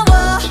かお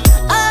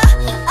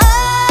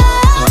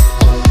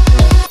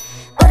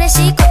う嬉し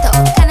いこと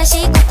悲し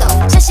いこ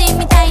と写真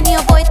みたいに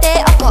覚え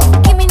ておこ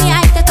う君に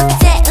会えた時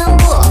全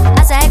部を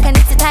鮮やかに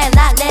伝えら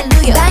れ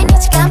るよ毎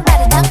日頑張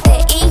らなくて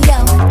いいよ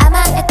甘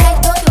えたい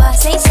時は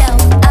say so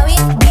I will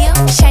be your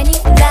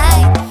shining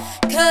light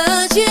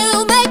Cause you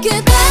make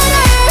it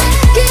better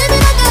君だ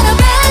から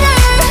better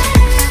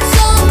そ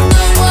んな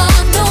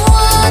のは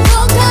ど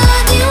こ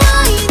には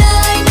いな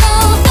いの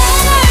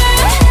better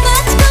待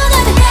ち焦が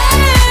れ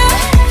better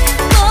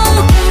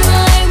僕な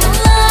い未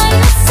来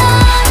はさ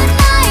れ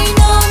ない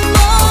の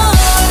more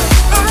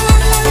Oh la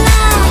la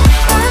la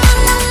Oh la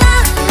la la la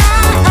Oh la la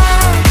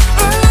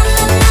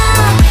la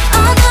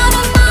Oh but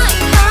my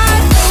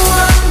heart go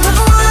on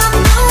go on go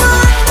on go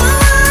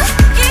on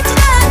It's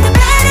not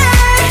better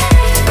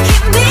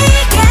君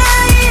が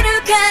いる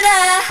から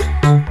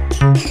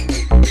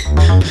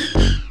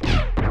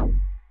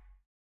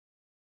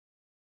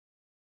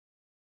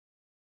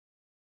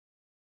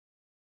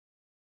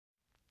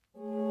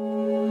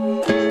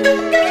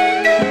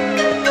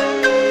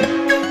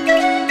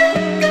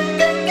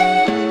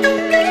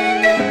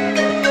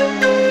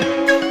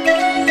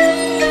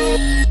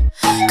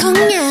今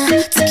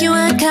夜月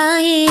は赤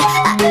い不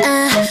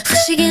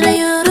思議な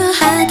夜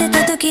当て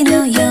た時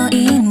の余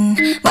韻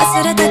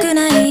忘れたく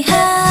ない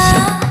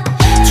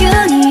急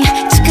に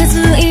近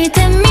づい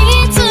て見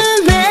つ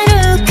め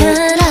るか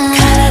ら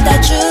体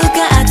中が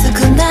熱く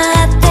な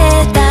って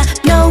た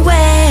No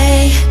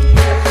way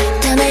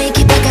ため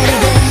息ばかり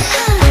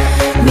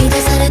で満た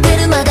されて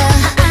るまだ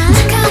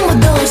時間を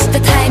どうして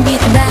タイミン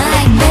グな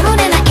い眠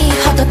れない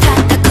ほど叩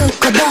く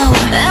鼓動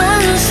あ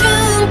の瞬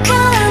間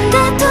で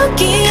時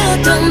を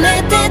止め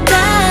てた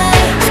い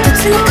二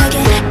つの影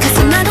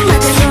重なるまで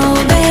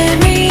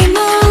Strawberry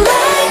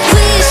moonlight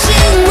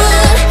Wishing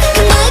moon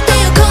叶えて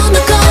よこの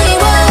恋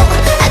を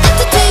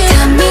Addicted to you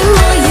髪も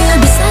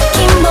指先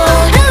もあ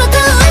なた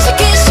を意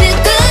識して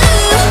る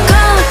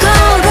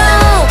心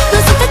乗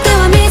せてては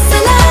見せ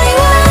ない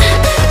わ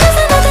風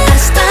まで明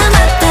日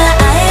また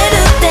会える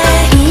って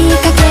言い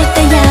かけて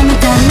やめ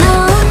たの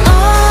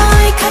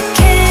追いかけ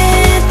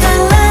た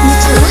ら夢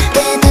中って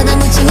ただ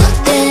夢中っ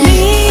て逃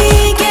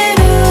げ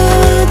る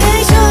で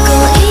しょ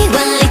恋は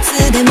いつ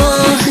でも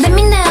Let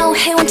me know,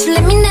 hey won't you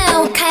let me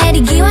know 帰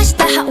り際し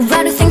た How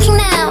are you thinking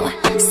now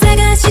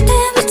探して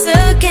見つ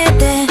け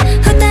て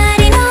二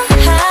人の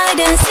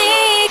Hide and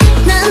seek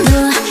何度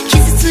傷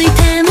ついて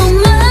も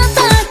また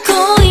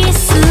恋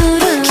する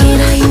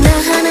嫌いな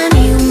花に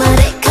生まれ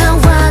変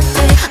わって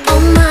Oh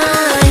my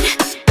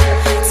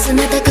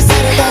冷たくさ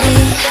れたり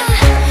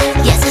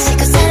優しく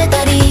され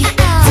たり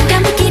掴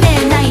みきれ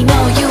ないの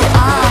You are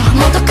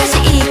もどかし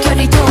い距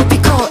離飛び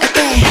越えて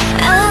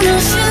あの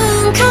瞬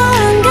間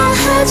が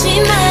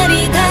始ま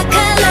りだか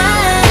ら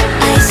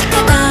愛し方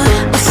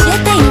教え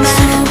て今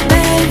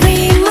Strawberry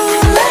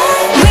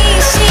moonlight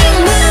Wishing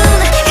moon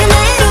叶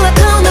えるわこ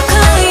の恋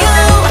を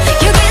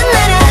予言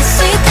なら明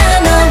日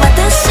の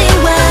私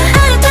は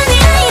新たに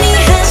会いに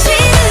走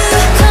る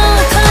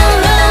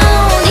心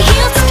に火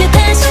をつけて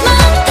しま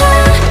った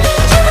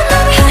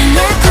早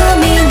く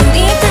見抜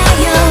いた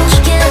よ危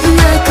険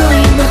な恋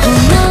の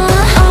炎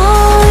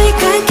追い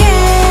かけ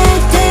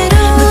てる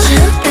夢中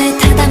って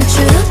ただ夢中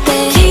って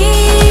気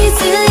づ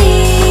い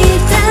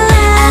たら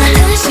あな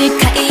たし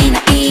かいな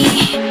い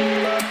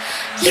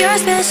You're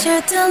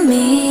special to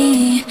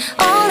me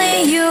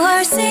Only you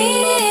are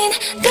seen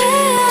出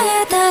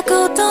た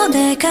こと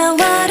で変わ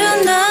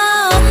るの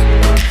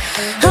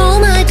Oh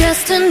my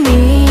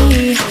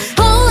destiny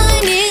All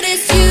I need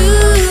is you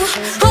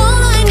All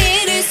I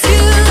need is you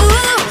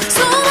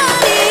So I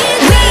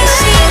need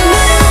Wishing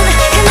moon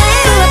叶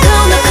えるわこ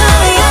の恋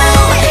を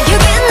予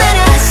言なら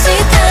明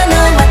日の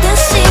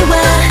私は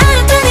新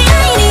たに会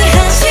いに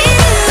走る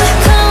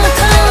心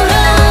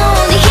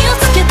に火を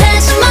つけて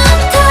しま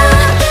った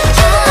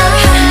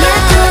早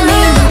く見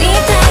抜い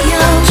たよ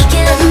危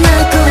険な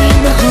恋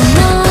の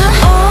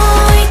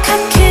炎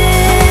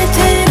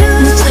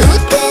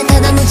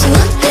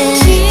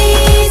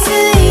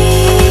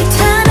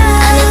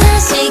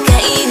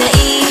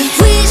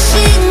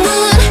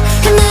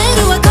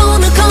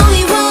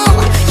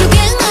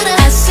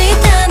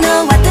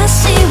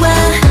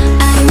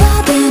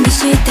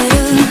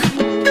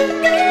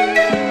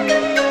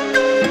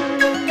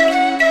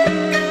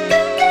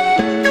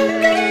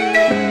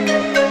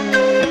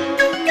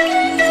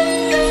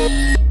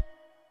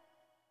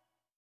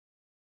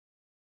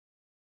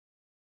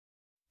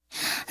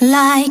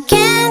Like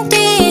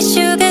candy,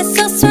 sugar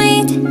so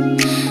sweet.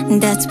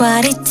 That's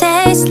what it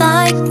tastes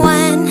like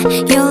when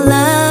you're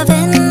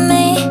loving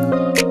me.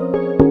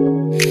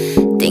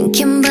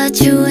 Thinking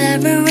about you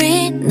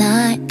every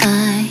night.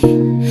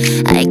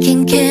 I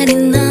can't get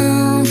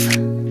enough.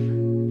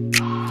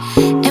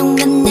 And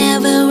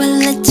whenever I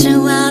let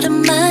you out of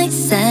my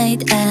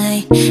sight,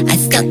 I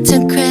start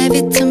to crave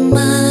it too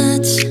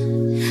much.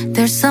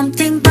 There's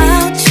something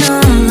about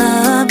your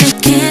love,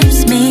 it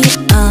keeps me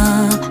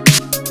up,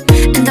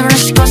 and the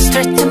rush goes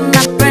straight to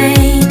my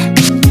brain.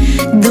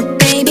 No,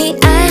 baby,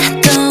 I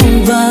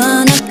don't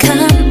wanna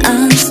come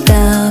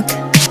unstuck.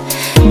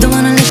 Don't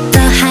wanna let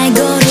the high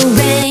go to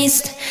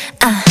waste.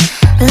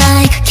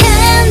 Like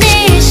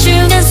candy,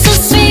 sugar so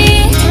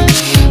sweet.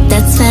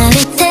 That's what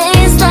it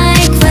tastes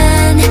like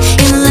when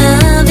you're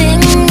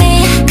loving me.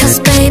 'Cause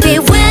baby,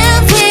 when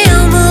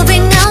we're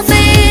moving our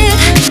feet,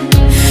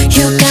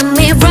 you got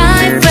me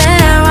right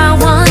where I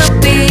wanna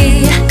be.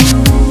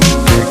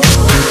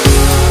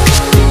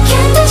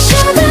 Candy,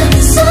 sugar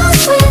so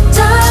sweet,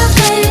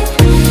 darling.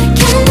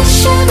 Candy,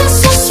 sugar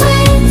so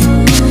sweet.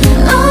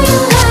 Oh, you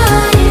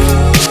like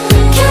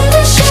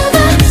candy,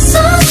 sugar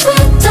so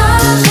sweet,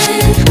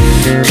 darling.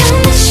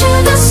 Candy,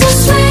 sugar so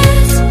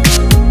sweet.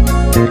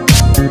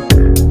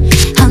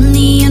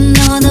 Honey, you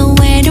know the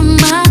way to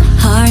my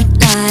heart,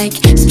 like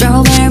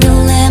strawberry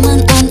lemon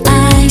on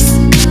ice.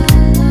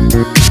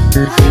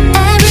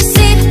 Every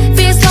sip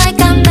feels like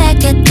I'm back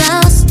at the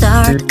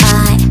start.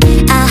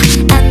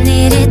 I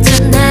need it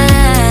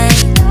tonight.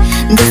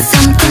 There's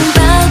something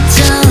about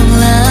your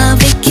love,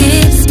 it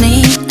keeps me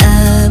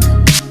up,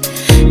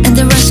 and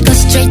the rush goes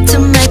straight to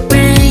my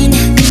brain.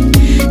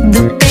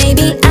 No,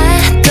 baby, I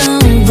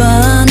don't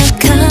wanna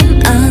come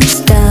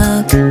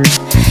unstuck.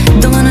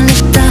 Don't wanna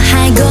let the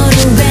high go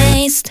to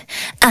waste.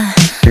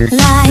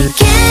 Like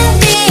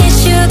candy,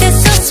 sugar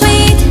so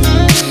sweet.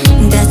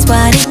 That's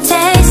what it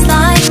tastes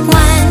like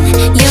when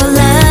you're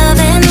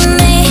loving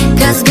me.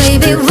 'Cause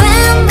baby,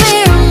 when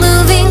we're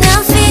moving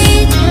our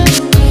feet,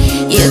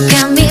 you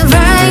got me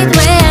right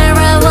where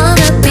I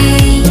wanna be.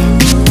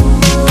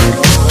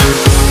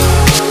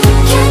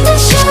 Candy,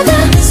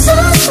 sugar so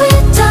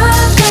sweet,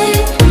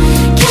 darling.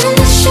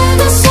 Candy,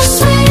 sugar so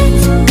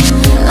sweet.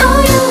 Oh,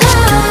 you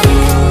like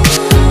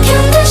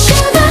candy,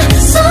 sugar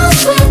so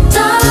sweet,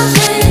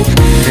 darling.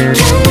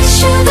 Candy,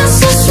 sugar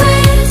so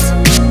sweet.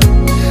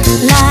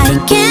 Like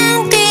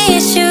candy,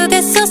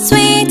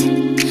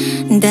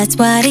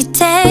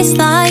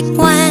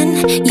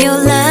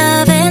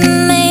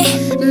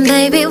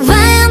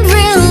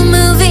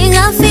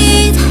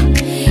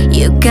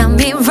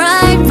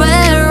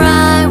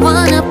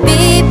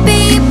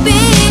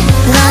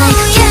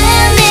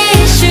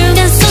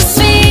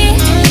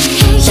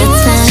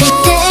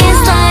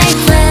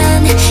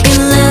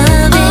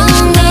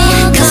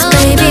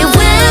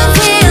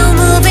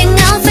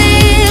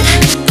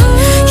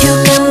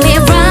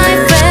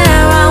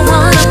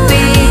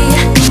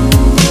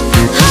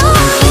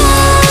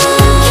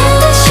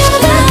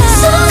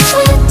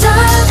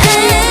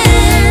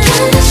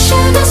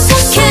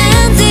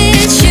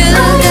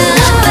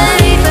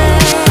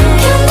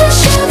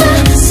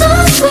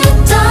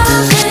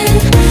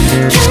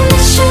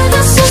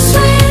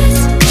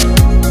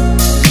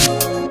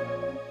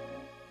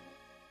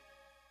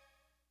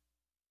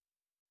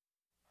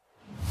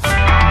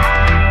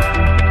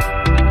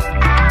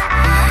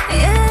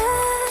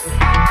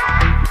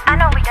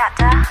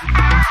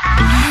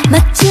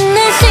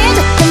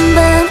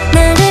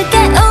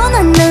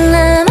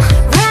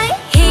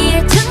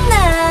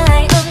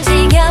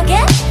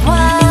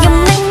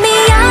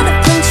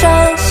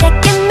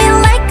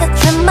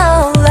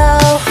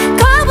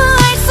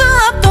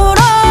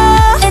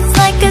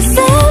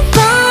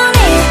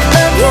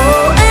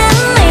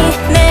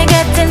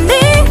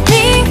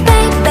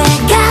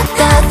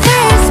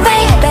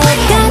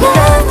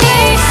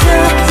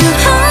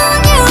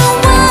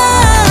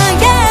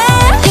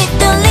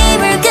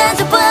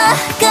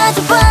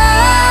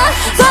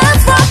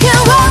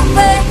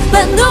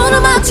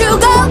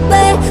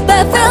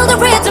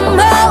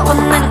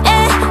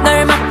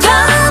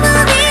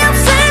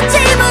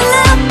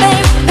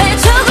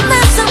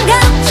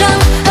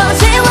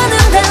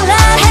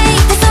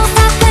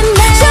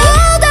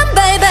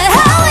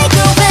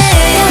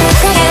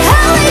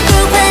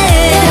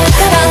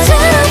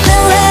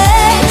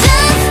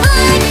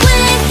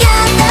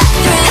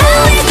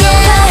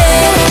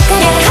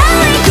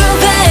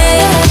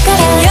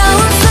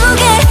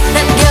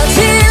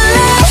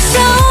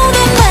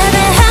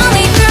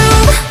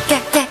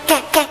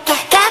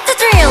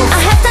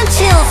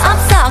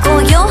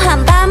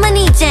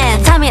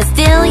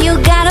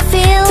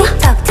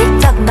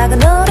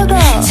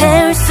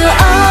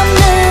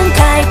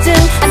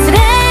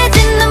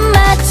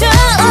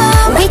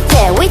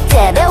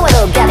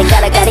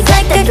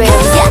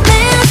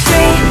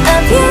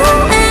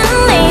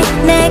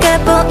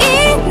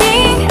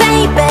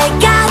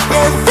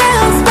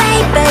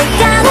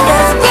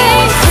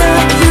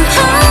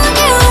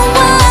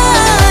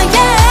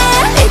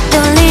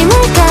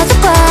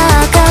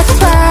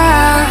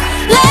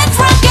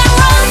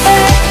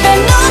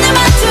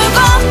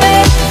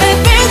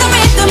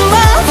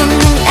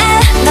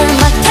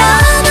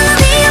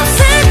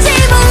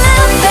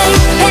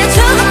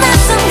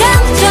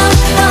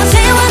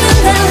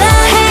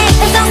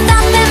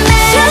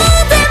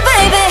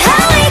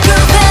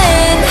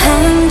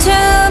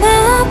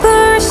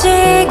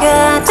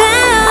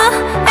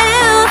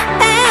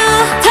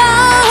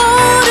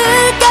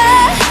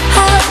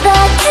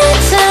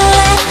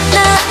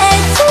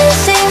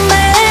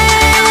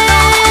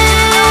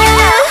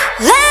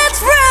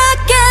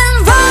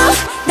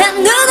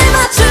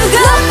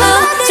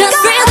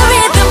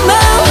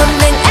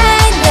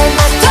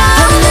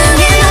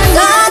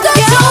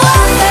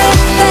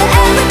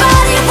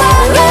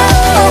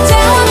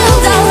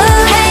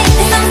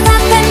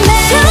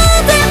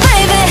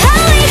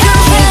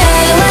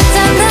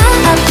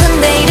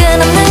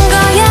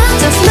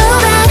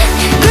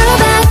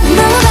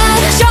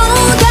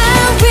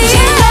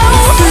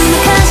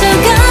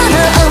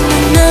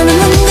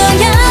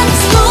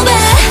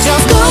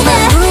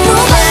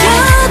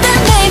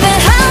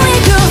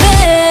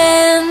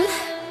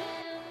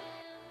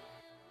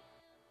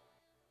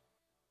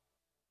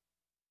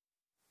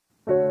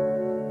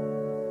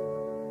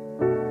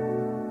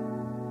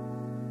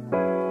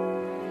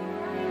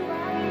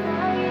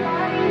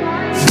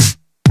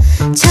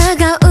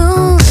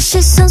 차가운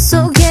시선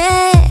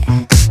속에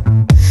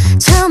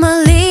저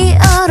멀리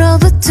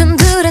얼어붙은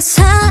둘의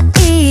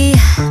사이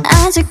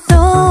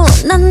아직도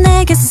난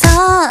내게서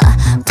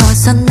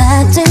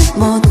벗어나지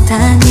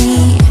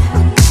못하니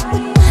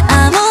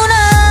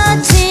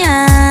아무렇지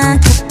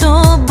않게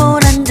또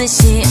보란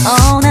듯이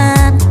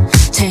난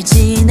잘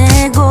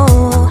지내고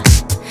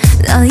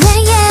너의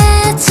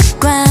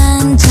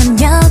예측과는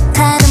전혀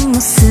다른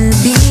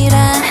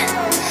모습이라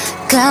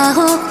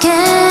가혹해.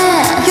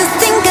 You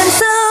think I'm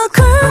so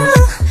cruel,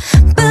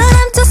 but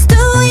I'm just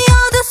doing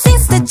all the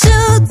things that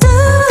you do.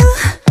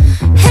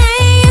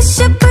 Hey, you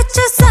should put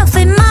yourself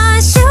in my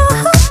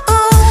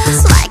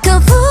shoes. Like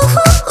a fool,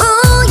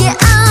 yeah,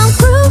 I'm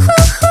cruel.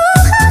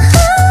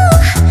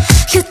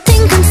 You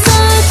think I'm so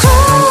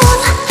cruel,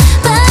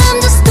 but I'm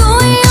just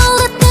doing all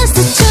the things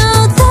that you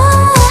do.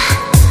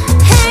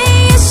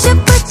 Hey, you should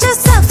put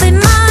yourself in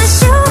my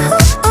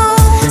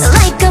shoes.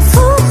 Like a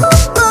fool,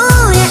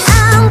 yeah,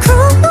 I'm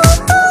cruel.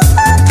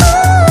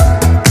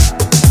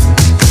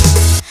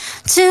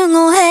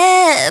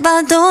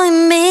 증오해봐도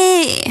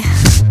이미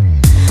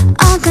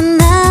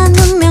어긋난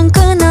운명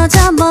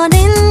끊어져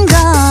버린 걸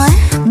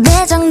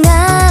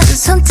매정한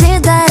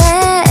손짓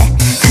아래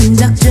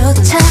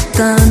흔적조차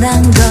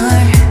떠난 걸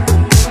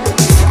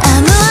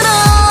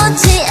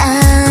아무렇지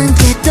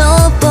않게 또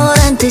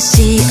보란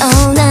듯이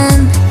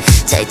난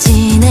잘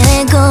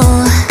지내고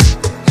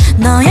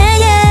너의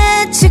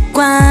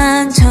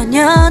예측과는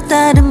전혀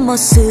다른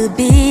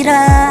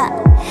모습이라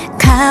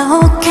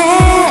가혹해.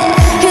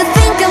 You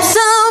think I'm so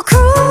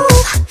cruel,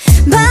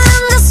 but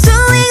I'm just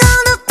doing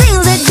all the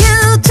things that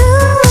you do.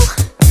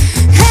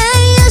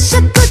 Hey, you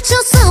should put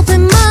yourself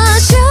in my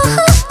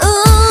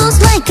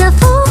shoes. Like a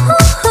fool,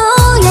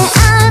 yeah,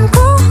 I'm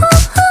cruel.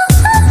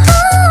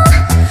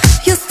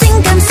 You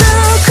think I'm so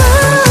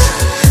cruel,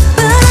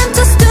 but I'm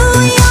just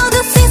doing all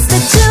the things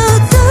that you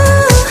do.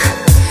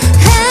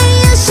 Hey,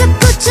 you should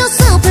put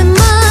yourself in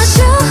my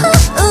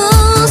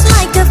shoes.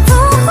 Like a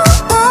fool,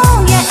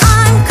 yeah,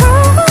 I'm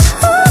cruel.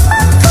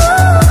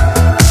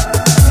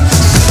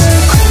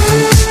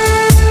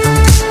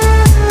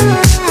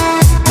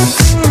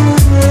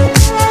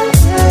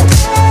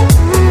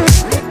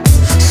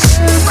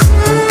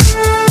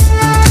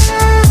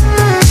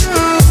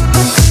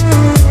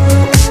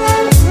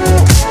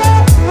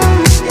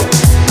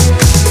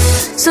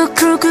 So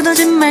cruel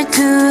굳어진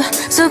말투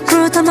So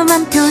cruel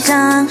덤덤한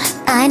표정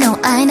I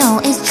know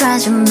it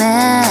drives you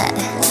mad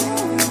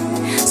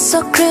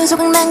So cruel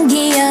조각난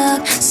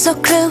기억 So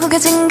cruel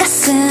구겨진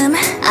가슴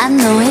I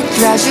know it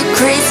drives you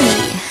crazy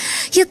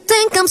You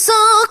think I'm so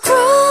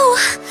cruel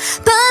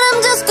But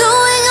I'm just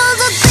doing all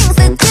the things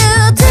that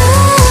you do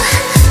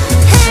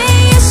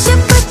Hey, you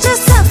should put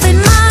yourself in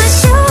my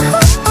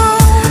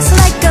shoes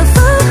Like a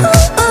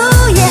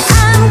fool, yeah,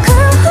 I'm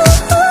cruel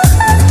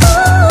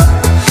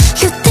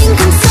You think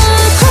I'm so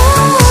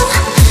cruel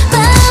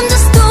But I'm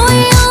just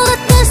doing all the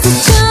things that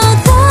you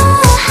do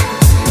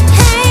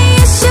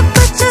Hey, you should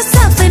put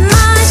yourself in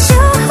my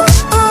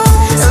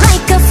shoes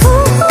Like a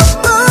fool,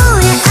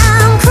 yeah,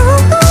 I'm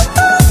cruel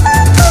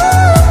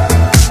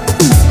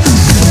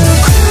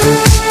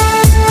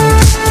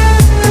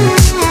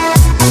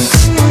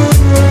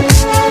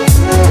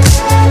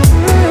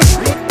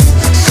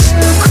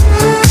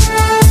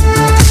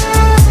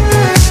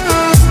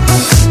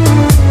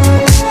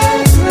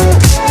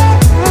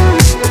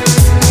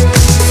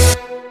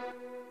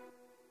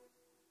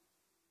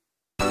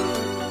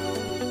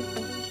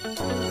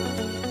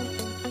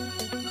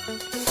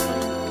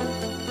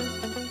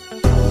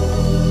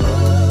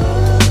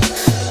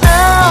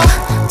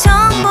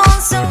처음 본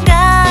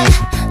순간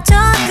저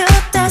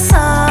끝에서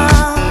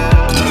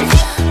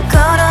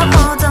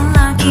걸어보던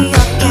널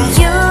기억해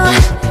You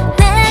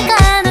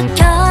내가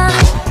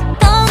느꼈던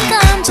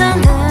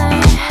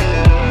감정을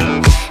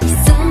이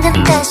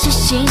순간 다시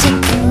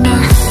시작했나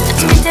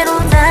아침 밑으로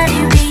날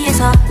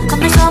위해서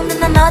겁낼 수 없는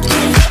난 어디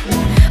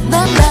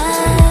Bye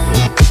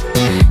bye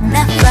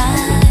not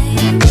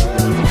right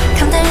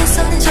감당할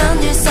수 없는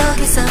전율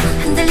속에서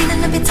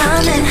흔들리는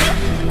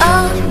눈빛터는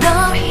Oh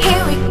no,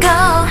 here we go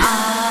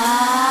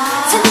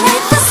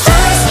Tonight the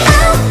stars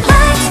out,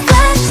 lights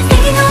flash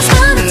Thinking I was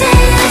gonna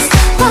dance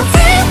But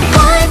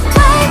rewind,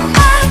 play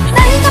back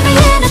Now you got me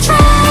in a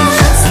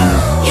trance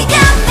You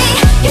got me,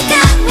 you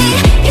got me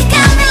You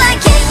got me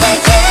like yeah, yeah,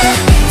 yeah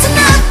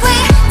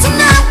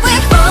Tonight we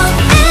fall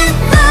in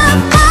love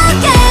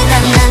again La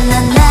la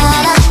la la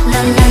la,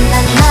 la la la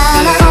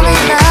la Fall in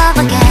love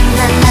again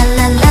La la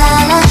la la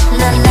la,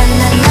 la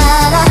la la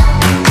la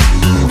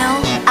No,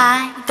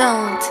 I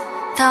don't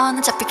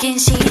더는 잡히긴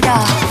싫어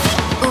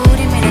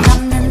우리 미래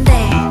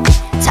없는데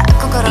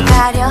자꾸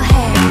걸어가려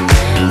해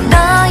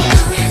너의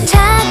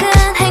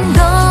작은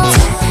행동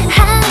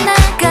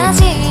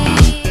하나까지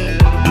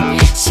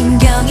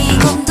신경이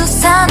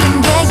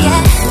곤두서는 게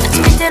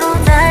아침 밑으로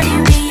날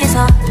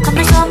위해서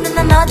겁낼 수 없는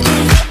난 어디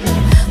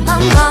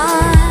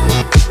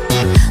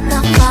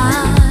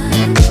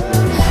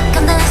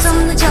감당할 수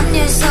없는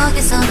전율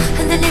속에서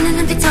흔들리는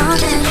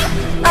눈빛터는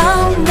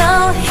Oh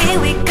no, here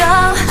we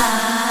go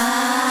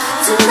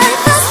Tonight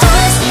the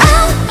stars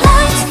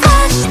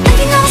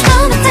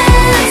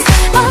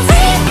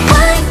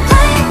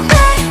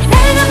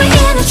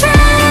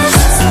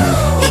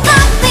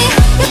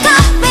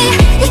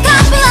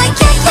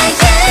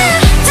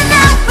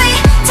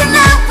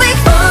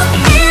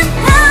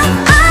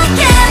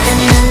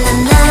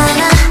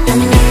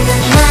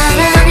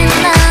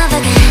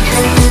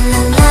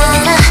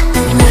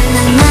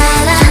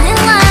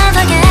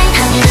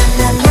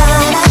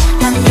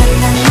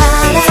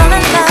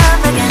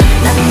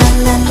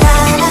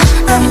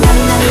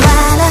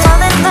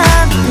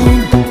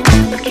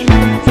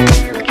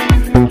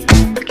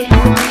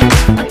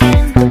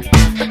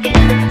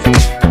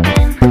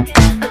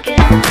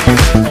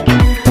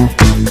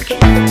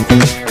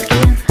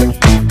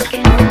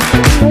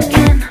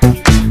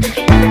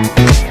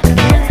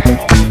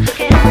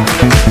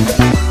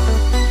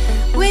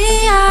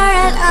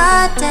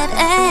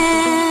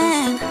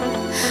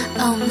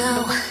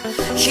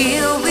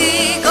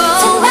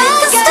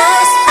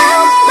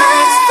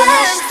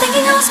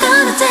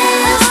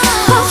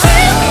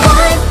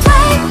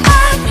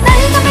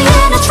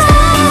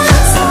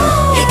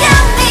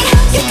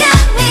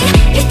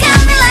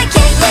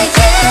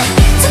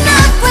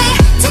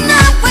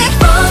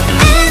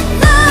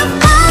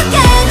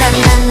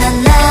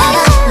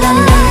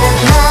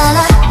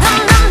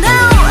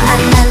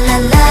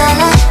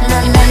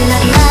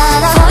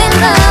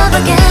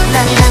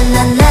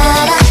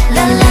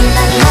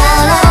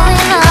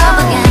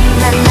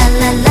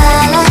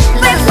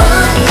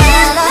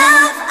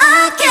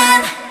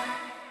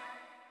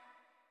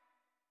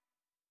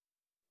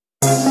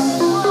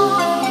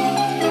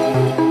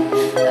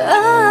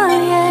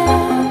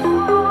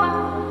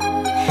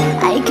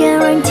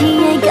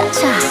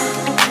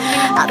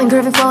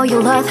craving for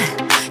your love.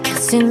 Can't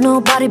see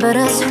nobody but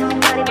us.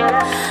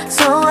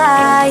 So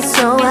I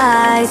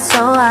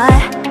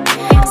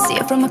see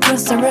you from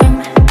across the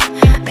room.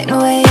 Make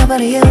my way over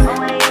to you.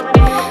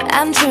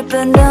 I'm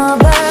tripping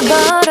over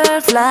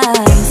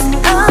butterflies.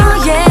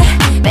 Oh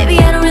yeah, baby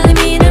I don't really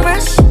mean to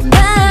rush,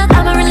 but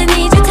I'ma really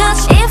need your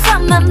touch if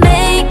I'ma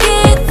make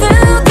it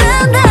through the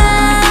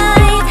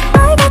night.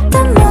 I got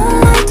the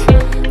moonlight,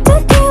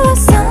 tequila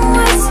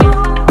sunrise.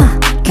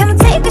 Come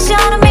take a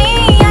shot of me,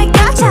 I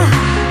gotcha.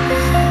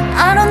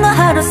 I don't know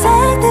how to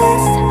say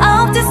this.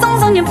 All of these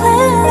songs on your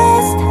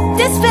playlist.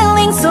 This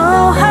feeling's so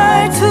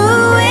hard to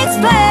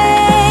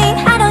explain.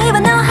 I don't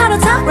even know how to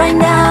talk right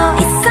now.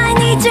 It's I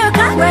need your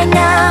clock right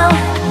now.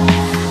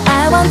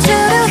 I want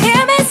you to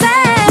hear me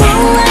say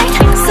moonlight,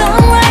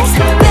 sunrise,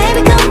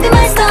 baby come be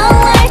my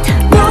starlight.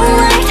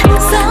 Moonlight,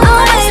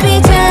 sunrise,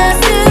 baby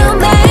just to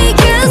make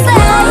you stay.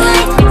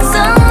 Moonlight,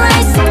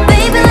 sunrise,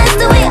 baby let's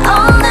do it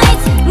all night.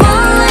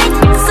 Moonlight,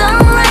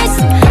 sunrise,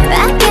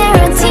 I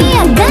guarantee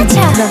I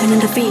gotcha. Loving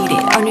and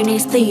defeated, on your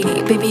knees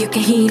pleading. Baby you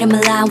can heat, I'm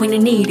alive when you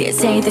need it.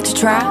 Say that you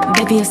try,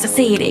 baby you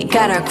succeeded.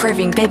 Got a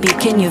craving, baby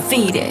can you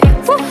feed it?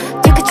 Woo.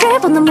 Take a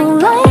trip on the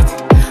moonlight,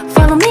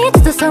 follow me to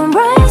the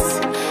sunrise.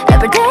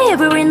 Every day,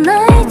 every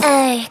night.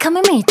 Hey, come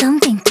with me, don't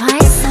think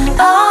twice.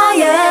 Oh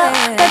yeah,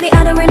 baby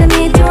I don't really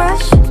need to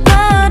rush,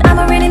 but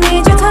I'ma really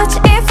need your touch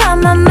if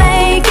I'ma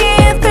make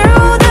it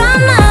through the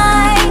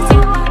night.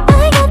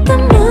 I got the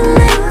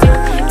moonlight,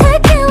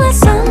 tequila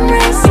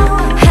sunrise.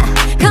 Ha,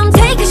 come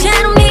take a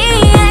shot on me,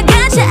 I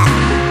gotcha.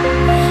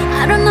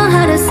 I don't know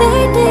how to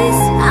say this.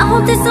 I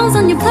hope this song's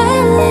on your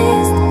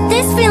playlist.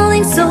 This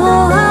feeling's so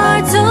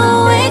hard to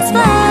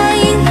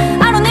explain.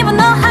 I don't even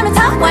know how to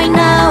talk right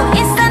now.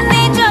 It's I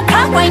need your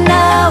clock right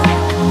now.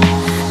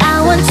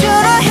 I want you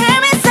to hear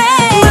me say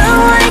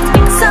moonlight,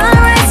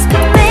 sunrise,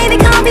 baby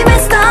come be my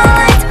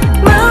starlight.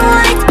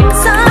 Moonlight,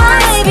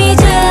 sunrise, baby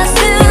just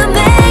to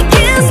make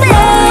you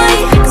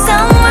stay.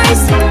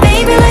 Sunrise,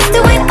 baby let's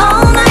do it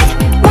all night.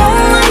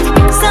 Moonlight,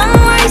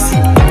 sunrise,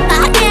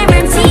 I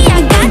guarantee I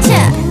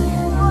gotcha.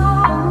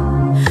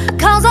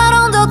 Cause out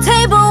on the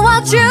table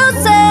what you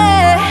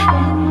say.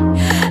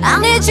 I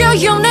need you,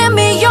 you need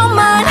me, you're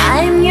mine.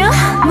 I'm your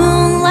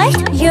moonlight,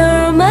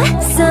 you're my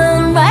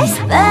sunrise,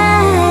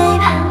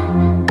 babe.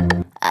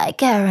 I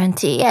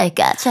guarantee I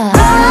gotcha.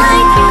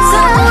 Moonlight,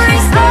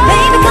 sunrise,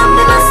 baby come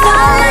be my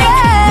starlight.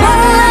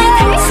 Moonlight,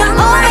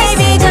 sunrise,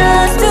 baby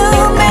just to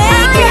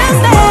make you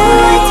stay.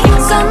 Moonlight,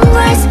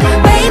 sunrise,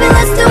 baby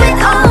let's do it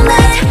all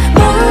night.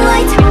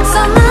 Moonlight,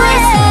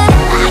 sunrise,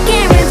 I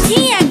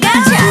guarantee I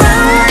gotcha.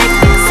 Moonlight,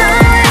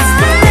 sunrise,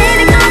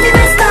 baby come be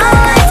my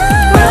starlight.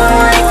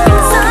 Moonlight,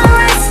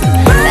 sunrise,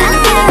 I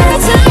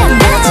guarantee I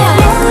gotcha.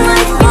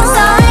 Moonlight,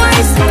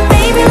 sunrise,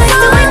 baby let's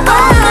do it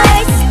all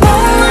night.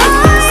 Moonlight,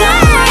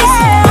 sunrise,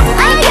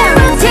 I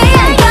guarantee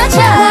I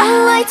gotcha.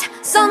 Moonlight,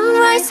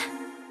 sunrise.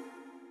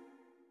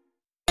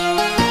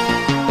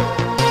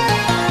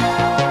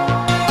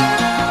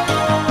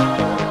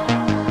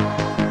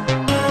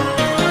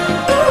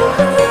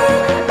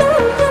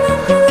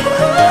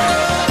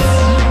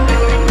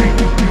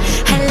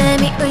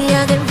 알람이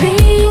울려든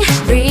ring,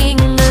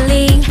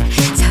 ringling.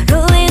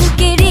 서로의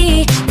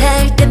눈길이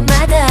닿을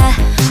때마다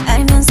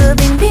알면서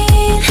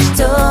빙빙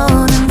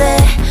도는데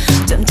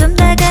점점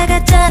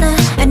다가갔잖아.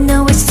 I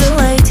know it's too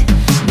late.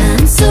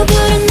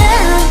 마음속으로 나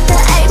다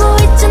알고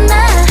있잖아.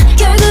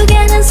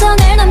 결국에는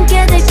선을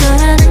넘게 될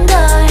거라는 걸.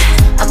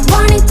 I'm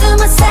warning to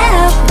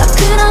myself. 너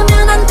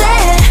그러면 안 돼.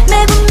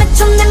 매번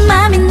맺혀 내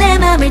맘이 내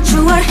맘을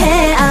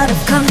추월해. Out of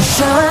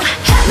control.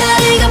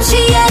 나를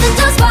감시하는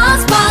저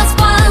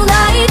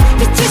spotlight.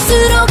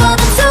 비칠수록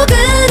어둠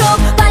속으로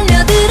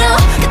빨려들어.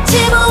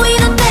 끝이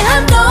보이는데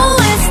I know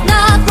it's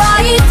not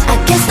right. I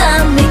can't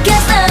stop me,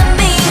 can't stop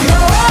me.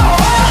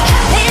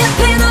 내 앞에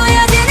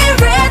놓여진 이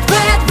red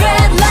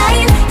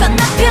line.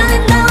 건너편에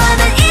나와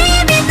난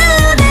이미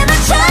눈에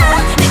맞춰.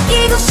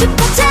 느끼고 싶어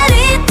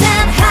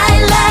짜릿한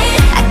highlight.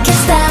 I can't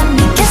stop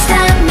me, can't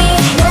stop me.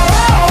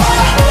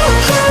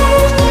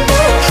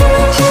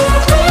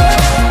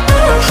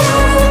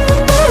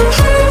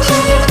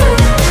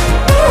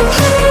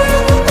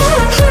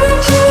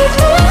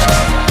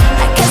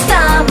 I can't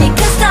stop me,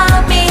 can't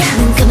stop me.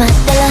 눈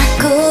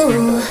감아달라고.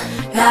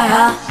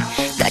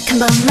 딱 한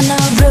번만 no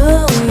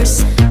rules.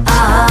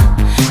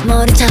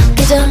 머리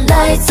잡기 전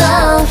lights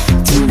off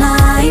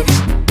tonight.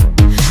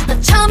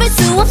 넌 참을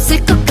수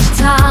없을 것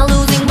같아.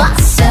 Losing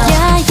myself.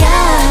 Yeah,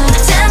 yeah.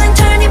 나는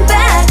turning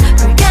back.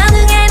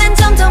 불가능해 난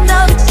점점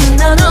더 느낀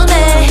너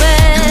눈에.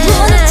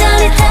 너무나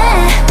짜릿해.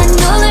 난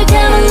눈을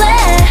감을래.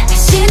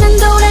 다시는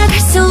돌아갈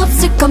수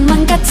없을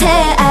것만 같아.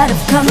 Out of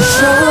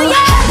control.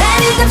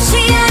 나를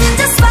감시하는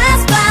저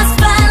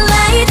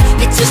spotlight.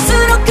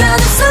 비출수록 어둠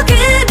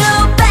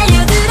속으로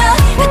빨려들어.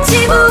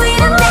 끝이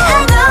보이는데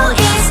I know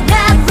it's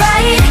not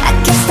right. I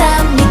can't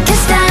stop me,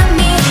 can't stop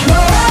me.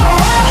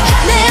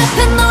 내 앞에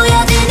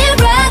놓여진 이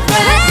red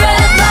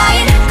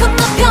line.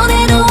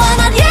 건너편에 놓아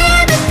난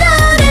예민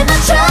너를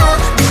맞춰.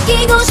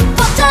 느끼고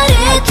싶어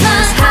짜릿한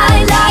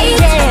highlight.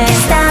 Can't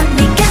stop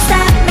me, can't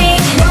stop me.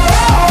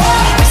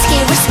 Risky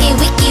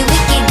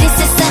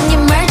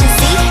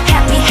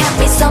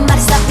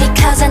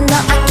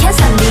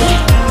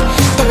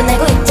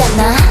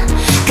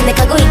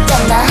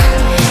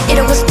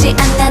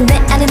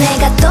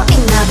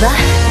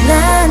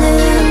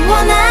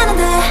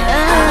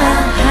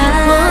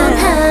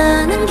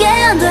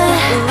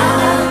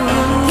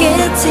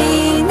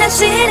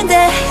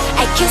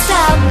Can't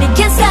stop me,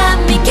 can't stop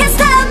me, can't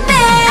stop me.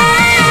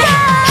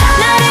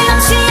 나를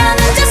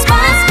감시하는 just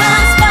one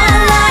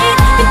spotlight.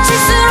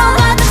 빛일수록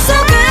어둠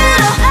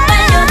속으로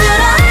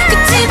빨려들어.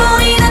 끝이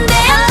보이는데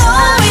I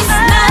know it's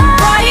not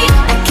right.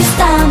 I can't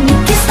stop me,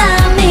 can't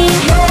stop me.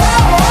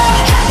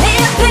 내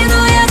앞에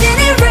놓여진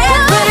이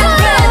red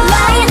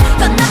light.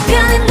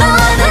 건너편에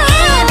너는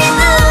이미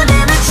눈에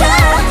맞춰.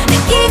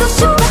 느끼고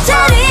싶어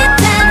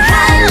짜릿한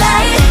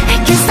highlight. I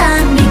can't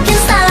stop me, can't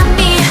stop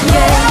me.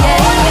 Yeah,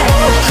 yeah,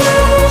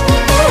 yeah.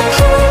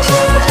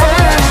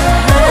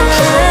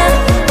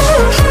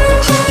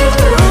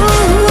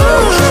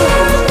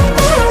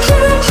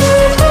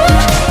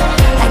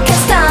 I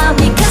can't stop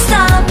me, can't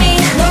stop me.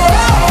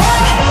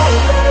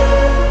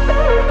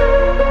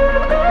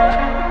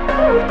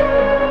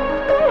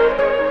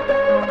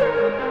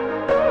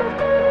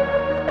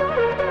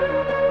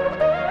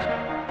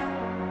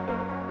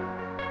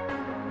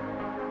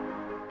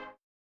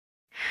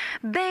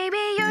 Baby,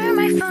 you're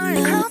my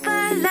falling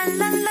clover, la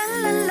la la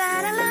la la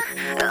la la.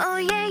 Oh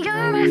yeah,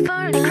 you're my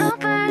falling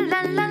clover,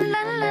 la la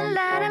la la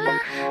la la la.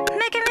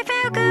 Making me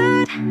feel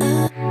good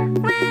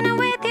when I'm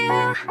with you.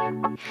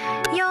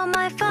 You're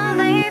my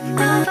falling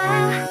clover.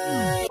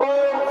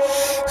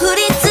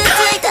 우리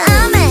둘의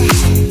다음에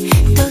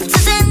또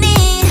찾아니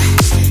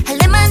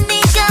할래만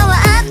네가 와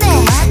안 돼.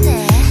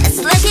 It's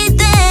like a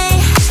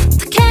day.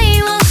 더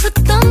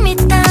K-pop 또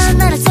믿다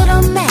나를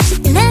서로 매.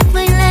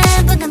 Never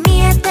never 나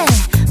미안해.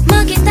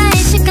 먹이다 이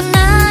시간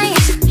나이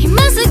이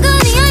맛을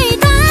거니 I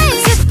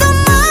die. 또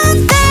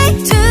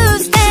Monday,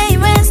 Tuesday,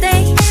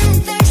 Wednesday.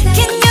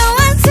 긴요한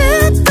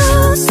또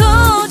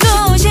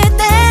소조실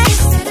때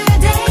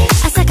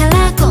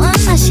아삭하라고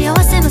맛이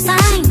왔으면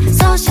사인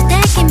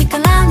소시대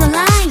chemical on the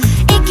line.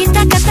 이기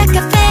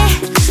따까따까 빼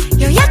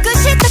요약고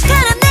싶다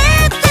가라낼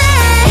때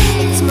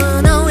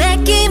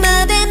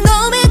무너했기만 해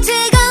놈의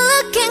지가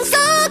looking so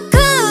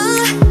cool.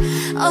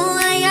 Oh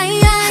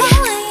I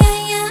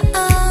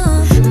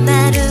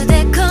나를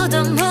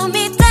데코도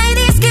몸이 따위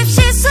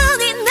디스크립시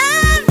손이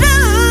나루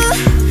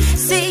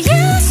See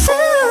you soon.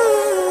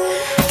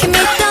君と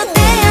出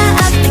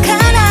会ってか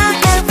ら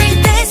Every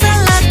day's a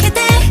lucky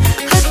day.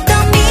 ふっと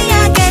見上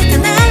げた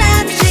なら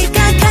虹が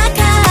かか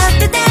っ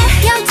てて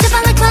You're too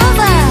fun like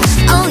clover.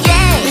 Oh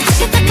yeah 見つ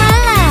けたか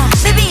ら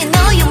Baby you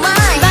know you're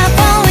mine. My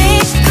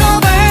falling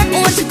cover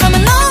Want you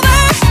coming over.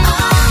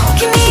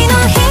 君の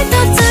一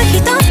つ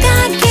一つが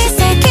奇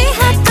跡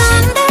運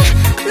んで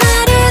ま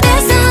るで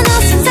その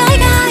存在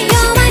が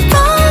You're my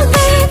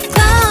falling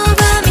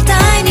clover みた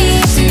いに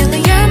So you know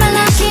you're my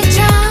lucky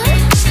charm.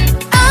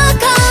 Oh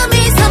神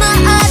様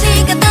あり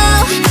がとう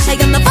I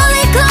got my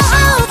falling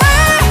clover.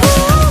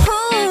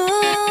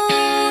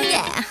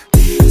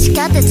 Yeah 地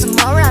下鉄も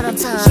right on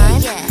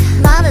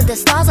time まるで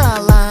stars are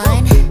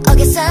aligned